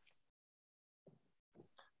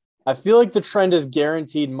 I feel like the trend is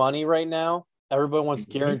guaranteed money right now. Everybody wants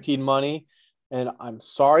guaranteed money. And I'm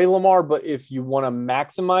sorry, Lamar, but if you want to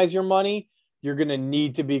maximize your money, you're going to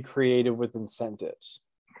need to be creative with incentives.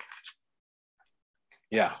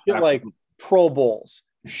 Yeah. Shit like Pro Bowls.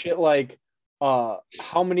 Shit like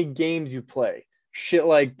how many games you play. Shit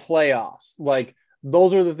like playoffs. Like,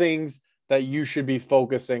 those are the things that you should be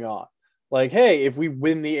focusing on. Like, hey, if we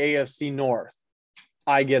win the AFC North,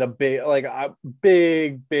 I get a big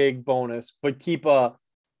bonus, but keep a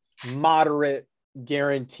moderate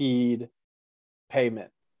guaranteed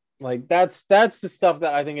payment. Like, that's the stuff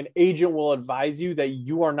that I think an agent will advise you that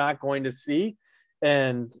you are not going to see.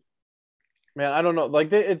 And man, I don't know.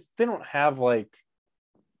 Like, they don't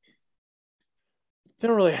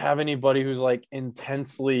really have anybody who's like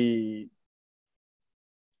intensely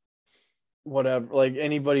whatever, like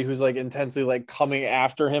anybody who's like intensely like coming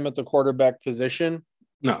after him at the quarterback position.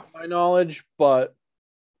 No, to my knowledge. But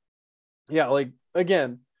yeah, like,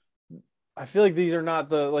 again, I feel like this is not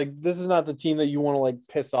the team that you want to like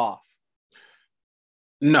piss off.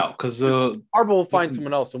 No, because Harbaugh will find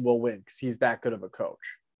someone else and will win because he's that good of a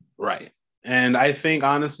coach. Right. And I think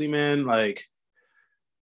honestly, man, like,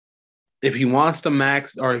 if he wants to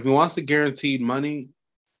max or if he wants the guaranteed money,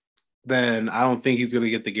 then I don't think he's going to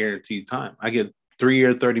get the guaranteed time. I get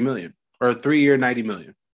 3-year $30 million or 3-year $90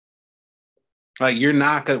 million. Like, we're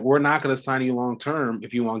not going to sign you long term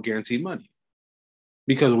if you want guaranteed money,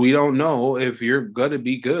 because we don't know if you're going to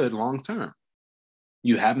be good long term.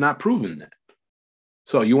 You have not proven that.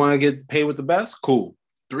 So you want to get paid with the best? Cool.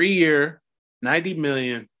 3-year $90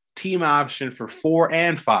 million team option for 4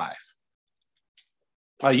 and 5.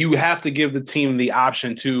 You have to give the team the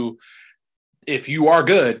option to, if you are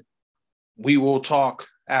good, we will talk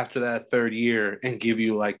after that 3rd year and give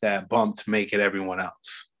you like that bump to make it everyone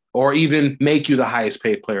else, or even make you the highest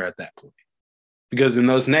paid player at that point. Because in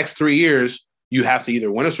those next 3 years, you have to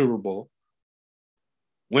either win a Super Bowl,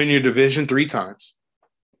 win your division 3 times,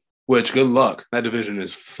 which good luck. That division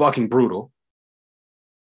is fucking brutal.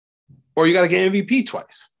 Or you got to get MVP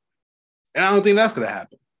twice. And I don't think that's going to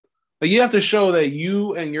happen. Like, you have to show that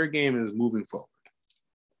you and your game is moving forward.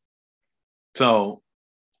 So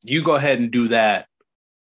you go ahead and do that,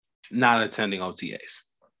 not attending OTAs.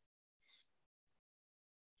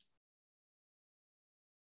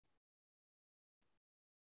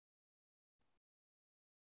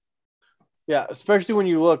 Yeah, especially when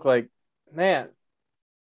you look like, man,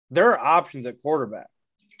 there are options at quarterback.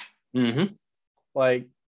 Mm-hmm. Like,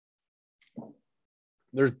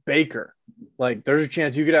 there's Baker. Like, there's a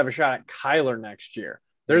chance you could have a shot at Kyler next year.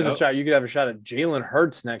 There's a shot you could have a shot at Jalen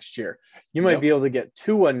Hurts next year. You might be able to get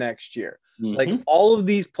Tua next year. Mm-hmm. Like, all of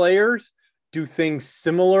these players do things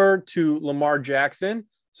similar to Lamar Jackson.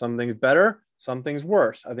 Some things better, some things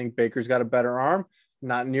worse. I think Baker's got a better arm,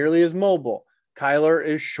 not nearly as mobile. Kyler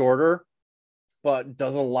is shorter, but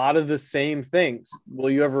does a lot of the same things. Will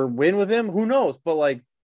you ever win with him? Who knows? But like,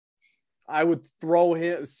 I would throw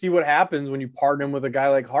him, see what happens when you partner him with a guy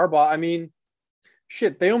like Harbaugh. I mean,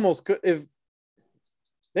 shit, they almost could, if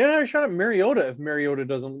they don't have a shot at Mariota if Mariota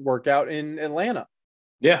doesn't work out in Atlanta.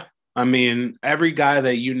 Yeah. I mean, every guy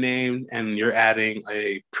that you named, and you're adding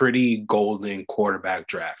a pretty golden quarterback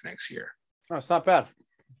draft next year. No, it's not bad.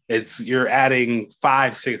 You're adding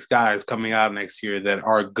 5-6 guys coming out next year that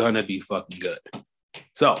are gonna be fucking good.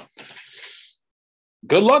 So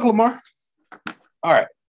good luck, Lamar. All right.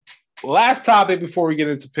 Last topic before we get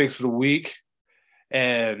into picks of the week.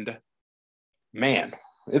 And man,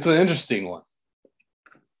 it's an interesting one.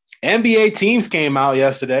 NBA teams came out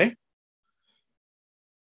yesterday.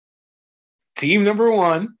 Team number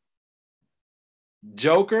 1,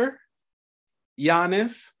 Joker,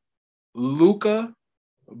 Giannis, Luka,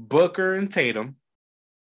 Booker, and Tatum.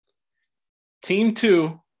 Team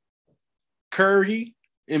 2, Curry,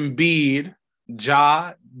 Embiid,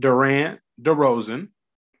 Ja, Durant, DeRozan.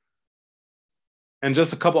 And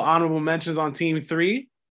just a couple honorable mentions on Team 3,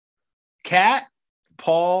 Kat,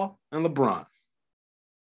 Paul, and LeBron.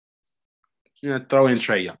 You're going to throw in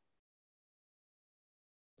Trae Young.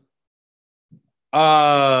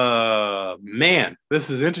 Man, this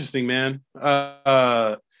is interesting, man.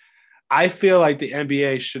 I feel like the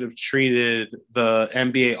NBA should have treated the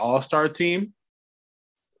NBA All-Star team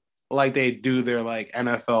like they do their like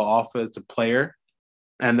NFL offensive player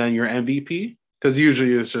and then your MVP, because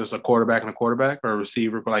usually it's just a quarterback or a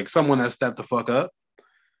receiver, but like someone that stepped the fuck up.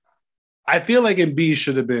 I feel like Embiid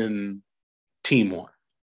should have been Team 1.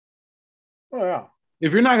 Oh yeah.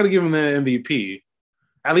 If you're not going to give him the MVP,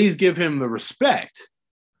 at least give him the respect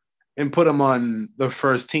and put him on the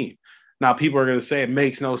first team. Now, people are going to say it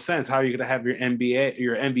makes no sense. How are you going to have your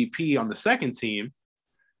MVP on the second team?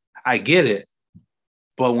 I get it.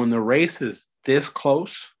 But when the race is this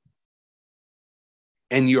close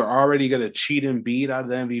and you're already going to cheat Embiid out of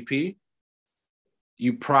the MVP,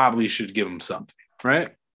 you probably should give him something,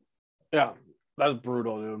 right? Yeah, that's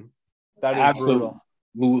brutal, dude. That is brutal.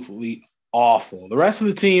 Absolutely awful. The rest of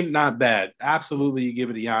the team, not bad. Absolutely, you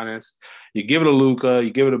give it to Giannis. You give it to Luka.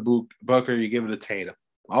 You give it to Booker. You give it to Tatum.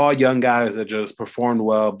 All young guys that just performed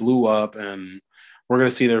well, blew up, and we're going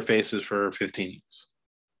to see their faces for 15 years.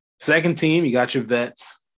 Second team, you got your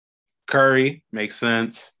vets. Curry, makes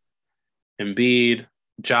sense. Embiid,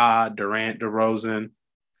 Ja, Durant, DeRozan.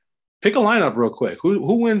 Pick a lineup real quick. Who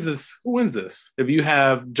wins this? Who wins this? If you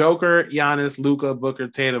have Joker, Giannis, Luka, Booker,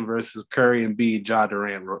 Tatum versus Curry, Embiid, Ja,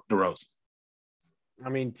 Durant, DeRozan. I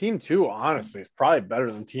mean, Team 2, honestly, is probably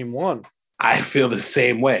better than Team 1. I feel the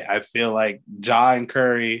same way. I feel like Ja and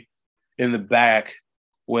Curry in the back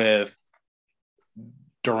with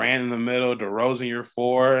Durant in the middle, DeRozan your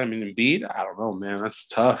 4. I mean, Embiid, I don't know, man. That's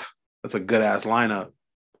tough. That's a good-ass lineup.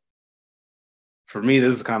 For me,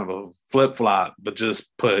 this is kind of a flip-flop, but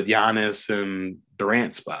just put Giannis in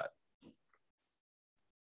Durant's spot.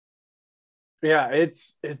 Yeah,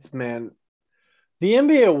 it's man. The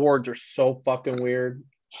NBA awards are so fucking weird.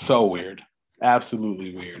 So weird.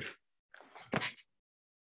 Absolutely weird.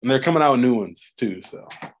 And they're coming out with new ones, too, so.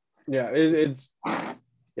 Yeah, it's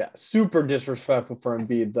super disrespectful for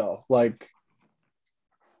Embiid, though. Like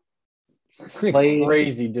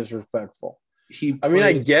crazy disrespectful. I mean,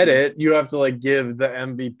 I get it. You have to like give the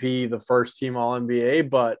MVP the first team All-NBA,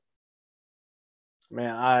 but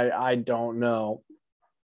man, I don't know.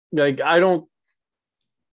 Like, I don't.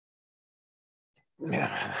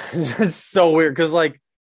 Man, it's so weird because like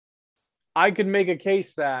I could make a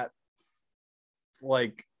case that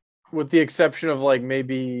like with the exception of like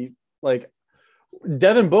maybe like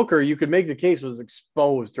Devin Booker, you could make the case was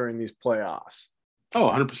exposed during these playoffs. Oh,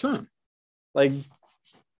 100%. Like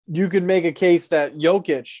you could make a case that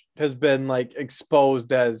Jokic has been like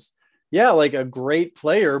exposed as, like a great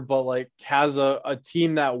player, but like has a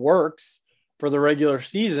team that works for the regular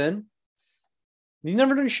season. He's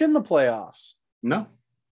never done shit in the playoffs. No,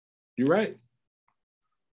 you're right.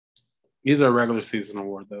 These are regular season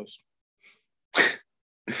award, those.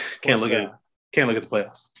 Can't look at the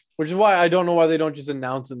playoffs. Which is why I don't know why they don't just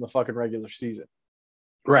announce in the fucking regular season.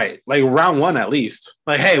 Right. Like round one at least.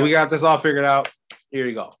 Like, hey, we got this all figured out. Here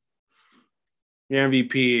you go. You're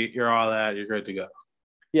MVP. You're all that. You're good to go.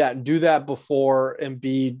 Yeah, do that before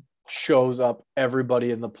Embiid shows up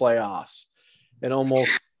everybody in the playoffs and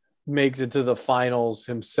almost makes it to the finals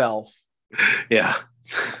himself. Yeah.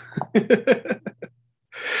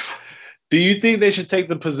 Do you think they should take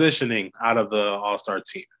the positioning out of the All-Star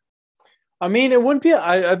team? I mean, it wouldn't be.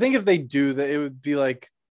 I think if they do that, it would be like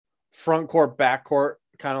front court, back court,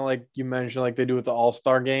 kind of like you mentioned, like they do with the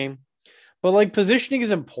All-Star game. But like positioning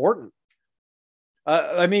is important.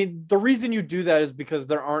 I mean, the reason you do that is because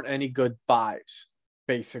there aren't any good fives,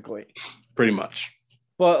 basically. Pretty much.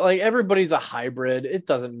 But like everybody's a hybrid. It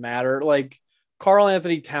doesn't matter. Like Karl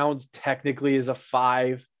Anthony Towns technically is a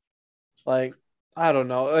 5. Like, I don't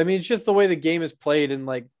know. I mean, it's just the way the game is played. And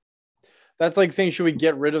like, that's like saying, should we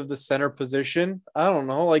get rid of the center position? I don't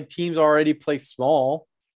know. Like teams already play small.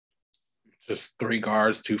 Just 3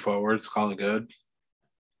 guards, 2 forwards, call it good.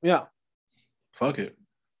 Yeah. Fuck it.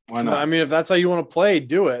 Why not? I mean, if that's how you want to play,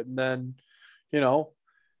 do it. And then,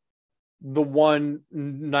 the one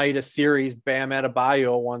night a series, Bam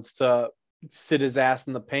Adebayo wants to sit his ass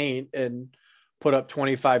in the paint and put up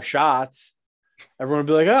 25 shots. Everyone will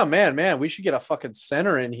be like, oh, man, we should get a fucking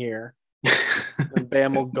center in here. And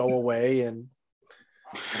Bam will go away and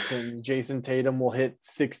Jason Tatum will hit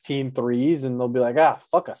 16 threes and they'll be like,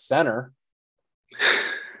 fuck a center.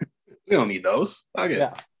 We don't need those. Okay.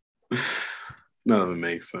 Yeah. None of it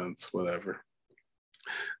makes sense. Whatever.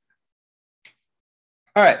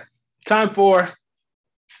 All right. Time for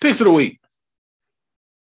Picks of the Week.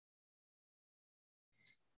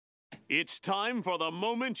 It's time for the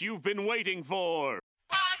moment you've been waiting for.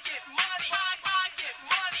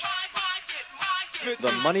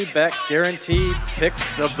 The money back guaranteed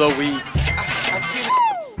Picks of the Week.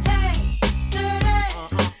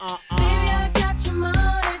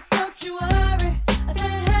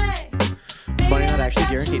 Money not actually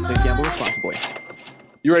guaranteed. Please gamble responsibly.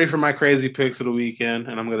 You ready for my crazy picks of the weekend?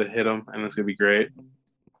 And I'm going to hit them, and it's going to be great.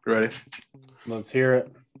 You ready? Let's hear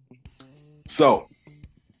it. So,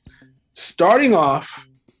 starting off,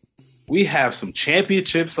 we have some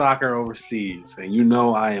championship soccer overseas. And you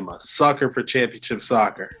know I am a sucker for championship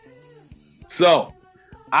soccer. So,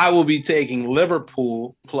 I will be taking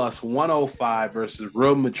Liverpool plus 105 versus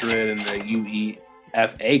Real Madrid in the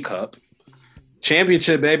UEFA Cup.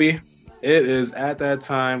 Championship, baby. It is at that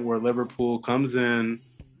time where Liverpool comes in,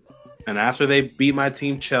 and after they beat my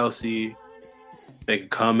team Chelsea, they can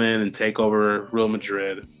come in and take over Real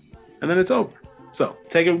Madrid, and then it's over. So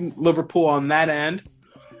taking Liverpool on that end.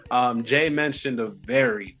 Jay mentioned a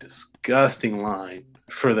very disgusting line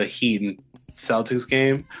for the Heat and Celtics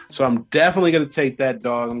game, so I'm definitely going to take that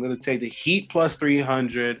dog. I'm going to take the Heat plus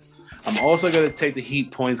 300. I'm also going to take the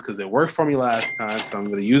Heat points because it worked for me last time, so I'm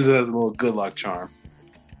going to use it as a little good luck charm.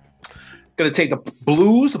 Going to take the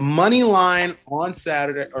Blues money line on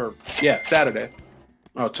Saturday. Oh,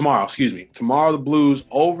 tomorrow, excuse me. Tomorrow, the Blues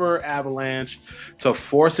over Avalanche to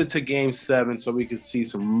force it to Game 7 so we can see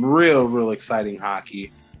some real exciting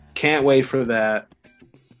hockey. Can't wait for that.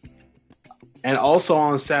 And also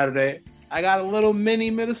on Saturday, I got a little mini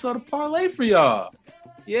Minnesota parlay for y'all.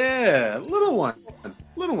 Yeah, little one,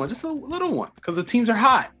 just a little one because the teams are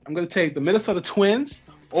hot. I'm going to take the Minnesota Twins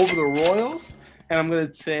over the Royals. And I'm going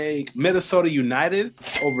to take Minnesota United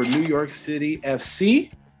over New York City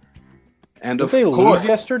FC. And Did they lose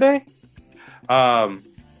yesterday? Yeah,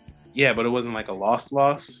 but it wasn't like a loss.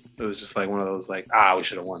 It was just like one of those like, we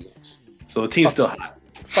should have won those. So the team's still hot.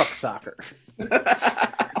 Fuck soccer.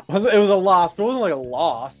 It was a loss, but it wasn't like a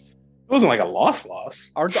loss. It wasn't like a loss.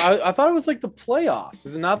 I thought it was like the playoffs.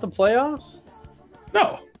 Is it not the playoffs?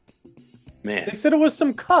 No. Man. They said it was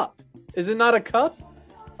some cup. Is it not a cup?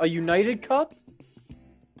 A United Cup?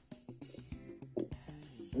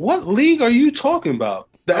 What league are you talking about?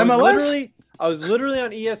 The MLS? I was literally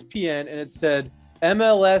on ESPN and it said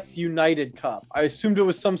MLS United Cup. I assumed it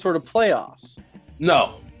was some sort of playoffs.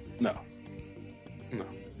 No.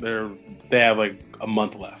 They have like a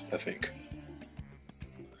month left, I think.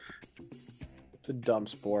 It's a dumb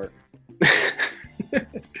sport.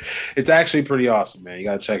 It's actually pretty awesome, man. You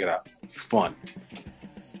got to check it out. It's fun.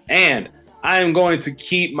 And I am going to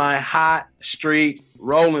keep my hot streak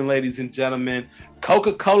rolling, ladies and gentlemen.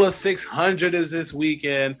 Coca-Cola 600 is this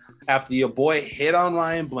weekend after your boy hit on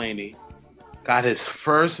Ryan Blaney. Got his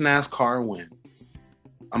first NASCAR win.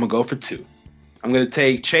 I'm going to go for 2. I'm going to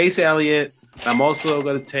take Chase Elliott I'm also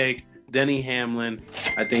going to take Denny Hamlin.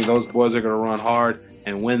 I think those boys are going to run hard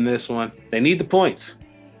and win this one. They need the points.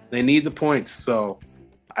 So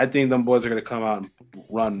I think them boys are going to come out and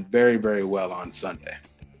run very, very well on Sunday.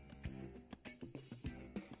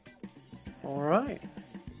 All right.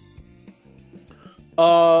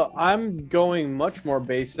 I'm going much more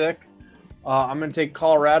basic. I'm going to take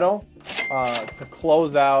Colorado to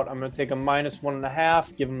close out. I'm going to take a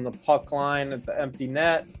 -1.5, give them the puck line at the empty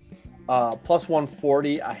net. Plus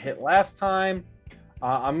 140 I hit last time.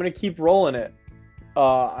 I'm going to keep rolling it.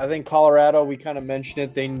 I think Colorado, we kind of mentioned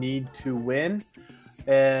it, they need to win.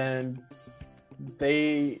 And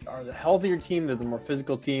they are the healthier team. They're the more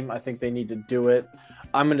physical team. I think they need to do it.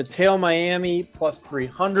 I'm going to tail Miami plus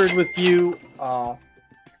 300 with you.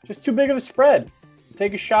 Just too big of a spread.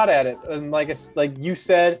 Take a shot at it. And like you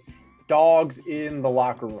said, dogs in the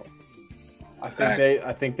locker room. I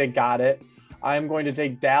think they got it. I'm going to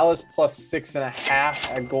take Dallas plus 6.5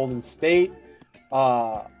 at Golden State.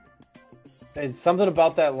 There's something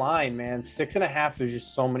about that line, man. 6.5, there's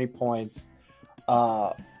just so many points.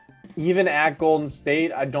 Even at Golden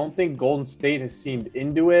State, I don't think Golden State has seemed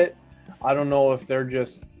into it. I don't know if they're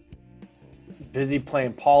just busy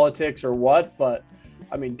playing politics or what, but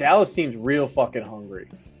I mean, Dallas seems real fucking hungry.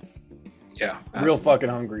 Yeah. Absolutely. Real fucking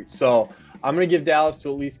hungry. So I'm going to give Dallas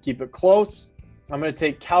to at least keep it close. I'm going to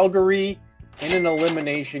take Calgary in an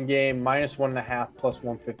elimination game, -1.5, plus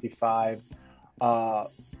 155.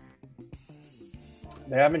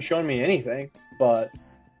 They haven't shown me anything, but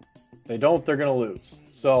they're going to lose.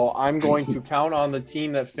 So I'm going to count on the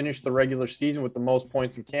team that finished the regular season with the most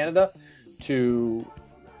points in Canada to,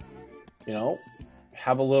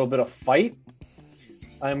 have a little bit of fight.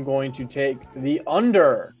 I'm going to take the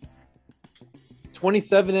under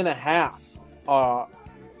 27.5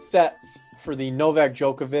 sets for the Novak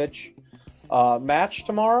Djokovic match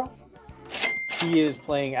tomorrow. He is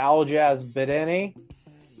playing Aljaz Bedene.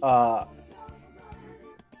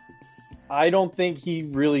 I don't think he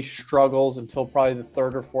really struggles until probably the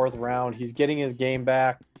third or fourth round. He's getting his game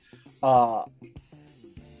back.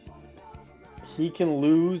 He can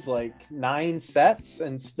lose like 9 sets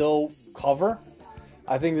and still cover.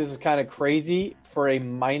 I think this is kind of crazy for a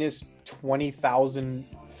 -20,000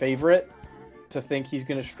 favorite to think he's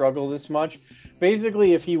going to struggle this much.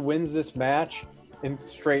 Basically, if he wins this match in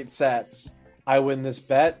straight sets, I win this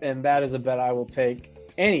bet, and that is a bet I will take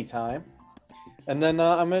anytime. And then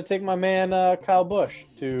I'm going to take my man Kyle Busch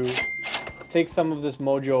to take some of this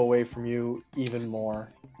mojo away from you even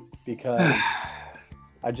more, because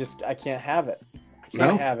I can't have it. I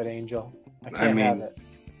can't have it, Angel. I can't have it.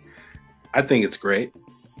 I think it's great.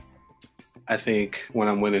 I think when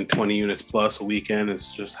I'm winning 20 units plus a weekend,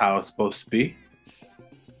 it's just how it's supposed to be.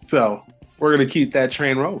 So we're going to keep that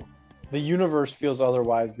train rolling. The universe feels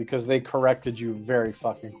otherwise because they corrected you very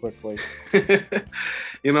fucking quickly. The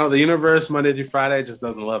universe Monday through Friday just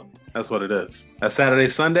doesn't love me. That's what it is. That Saturday,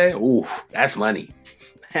 Sunday, ooh, that's money.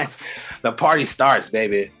 The party starts,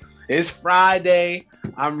 baby. It's Friday.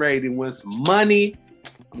 I'm ready to win some money.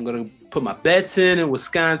 I'm going to put my bets in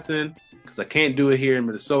Wisconsin because I can't do it here in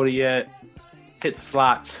Minnesota yet. Hit the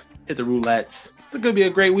slots, hit the roulettes. It's going to be a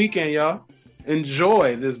great weekend, y'all.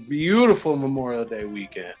 Enjoy this beautiful Memorial Day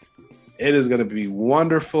weekend. It is going to be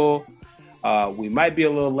wonderful. We might be a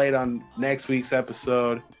little late on next week's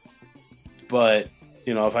episode, but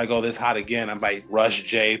if I go this hot again, I might rush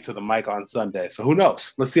Jay to the mic on Sunday. So who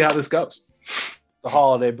knows? Let's see how this goes. It's a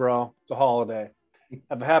holiday, bro. It's a holiday.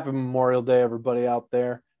 Have a happy Memorial Day, everybody out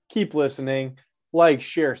there. Keep listening. Like,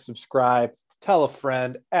 share, subscribe. Tell a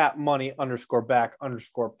friend at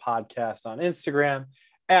money_back_podcast on Instagram,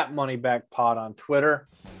 at moneybackpod on Twitter.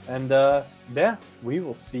 And we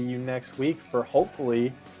will see you next week for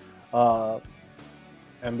hopefully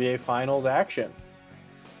NBA Finals action.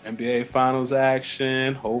 NBA Finals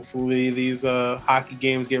action. Hopefully these hockey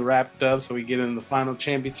games get wrapped up so we get into the final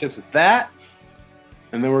championships of that.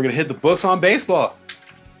 And then we're going to hit the books on baseball.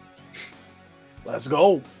 Let's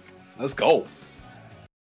go. Let's go.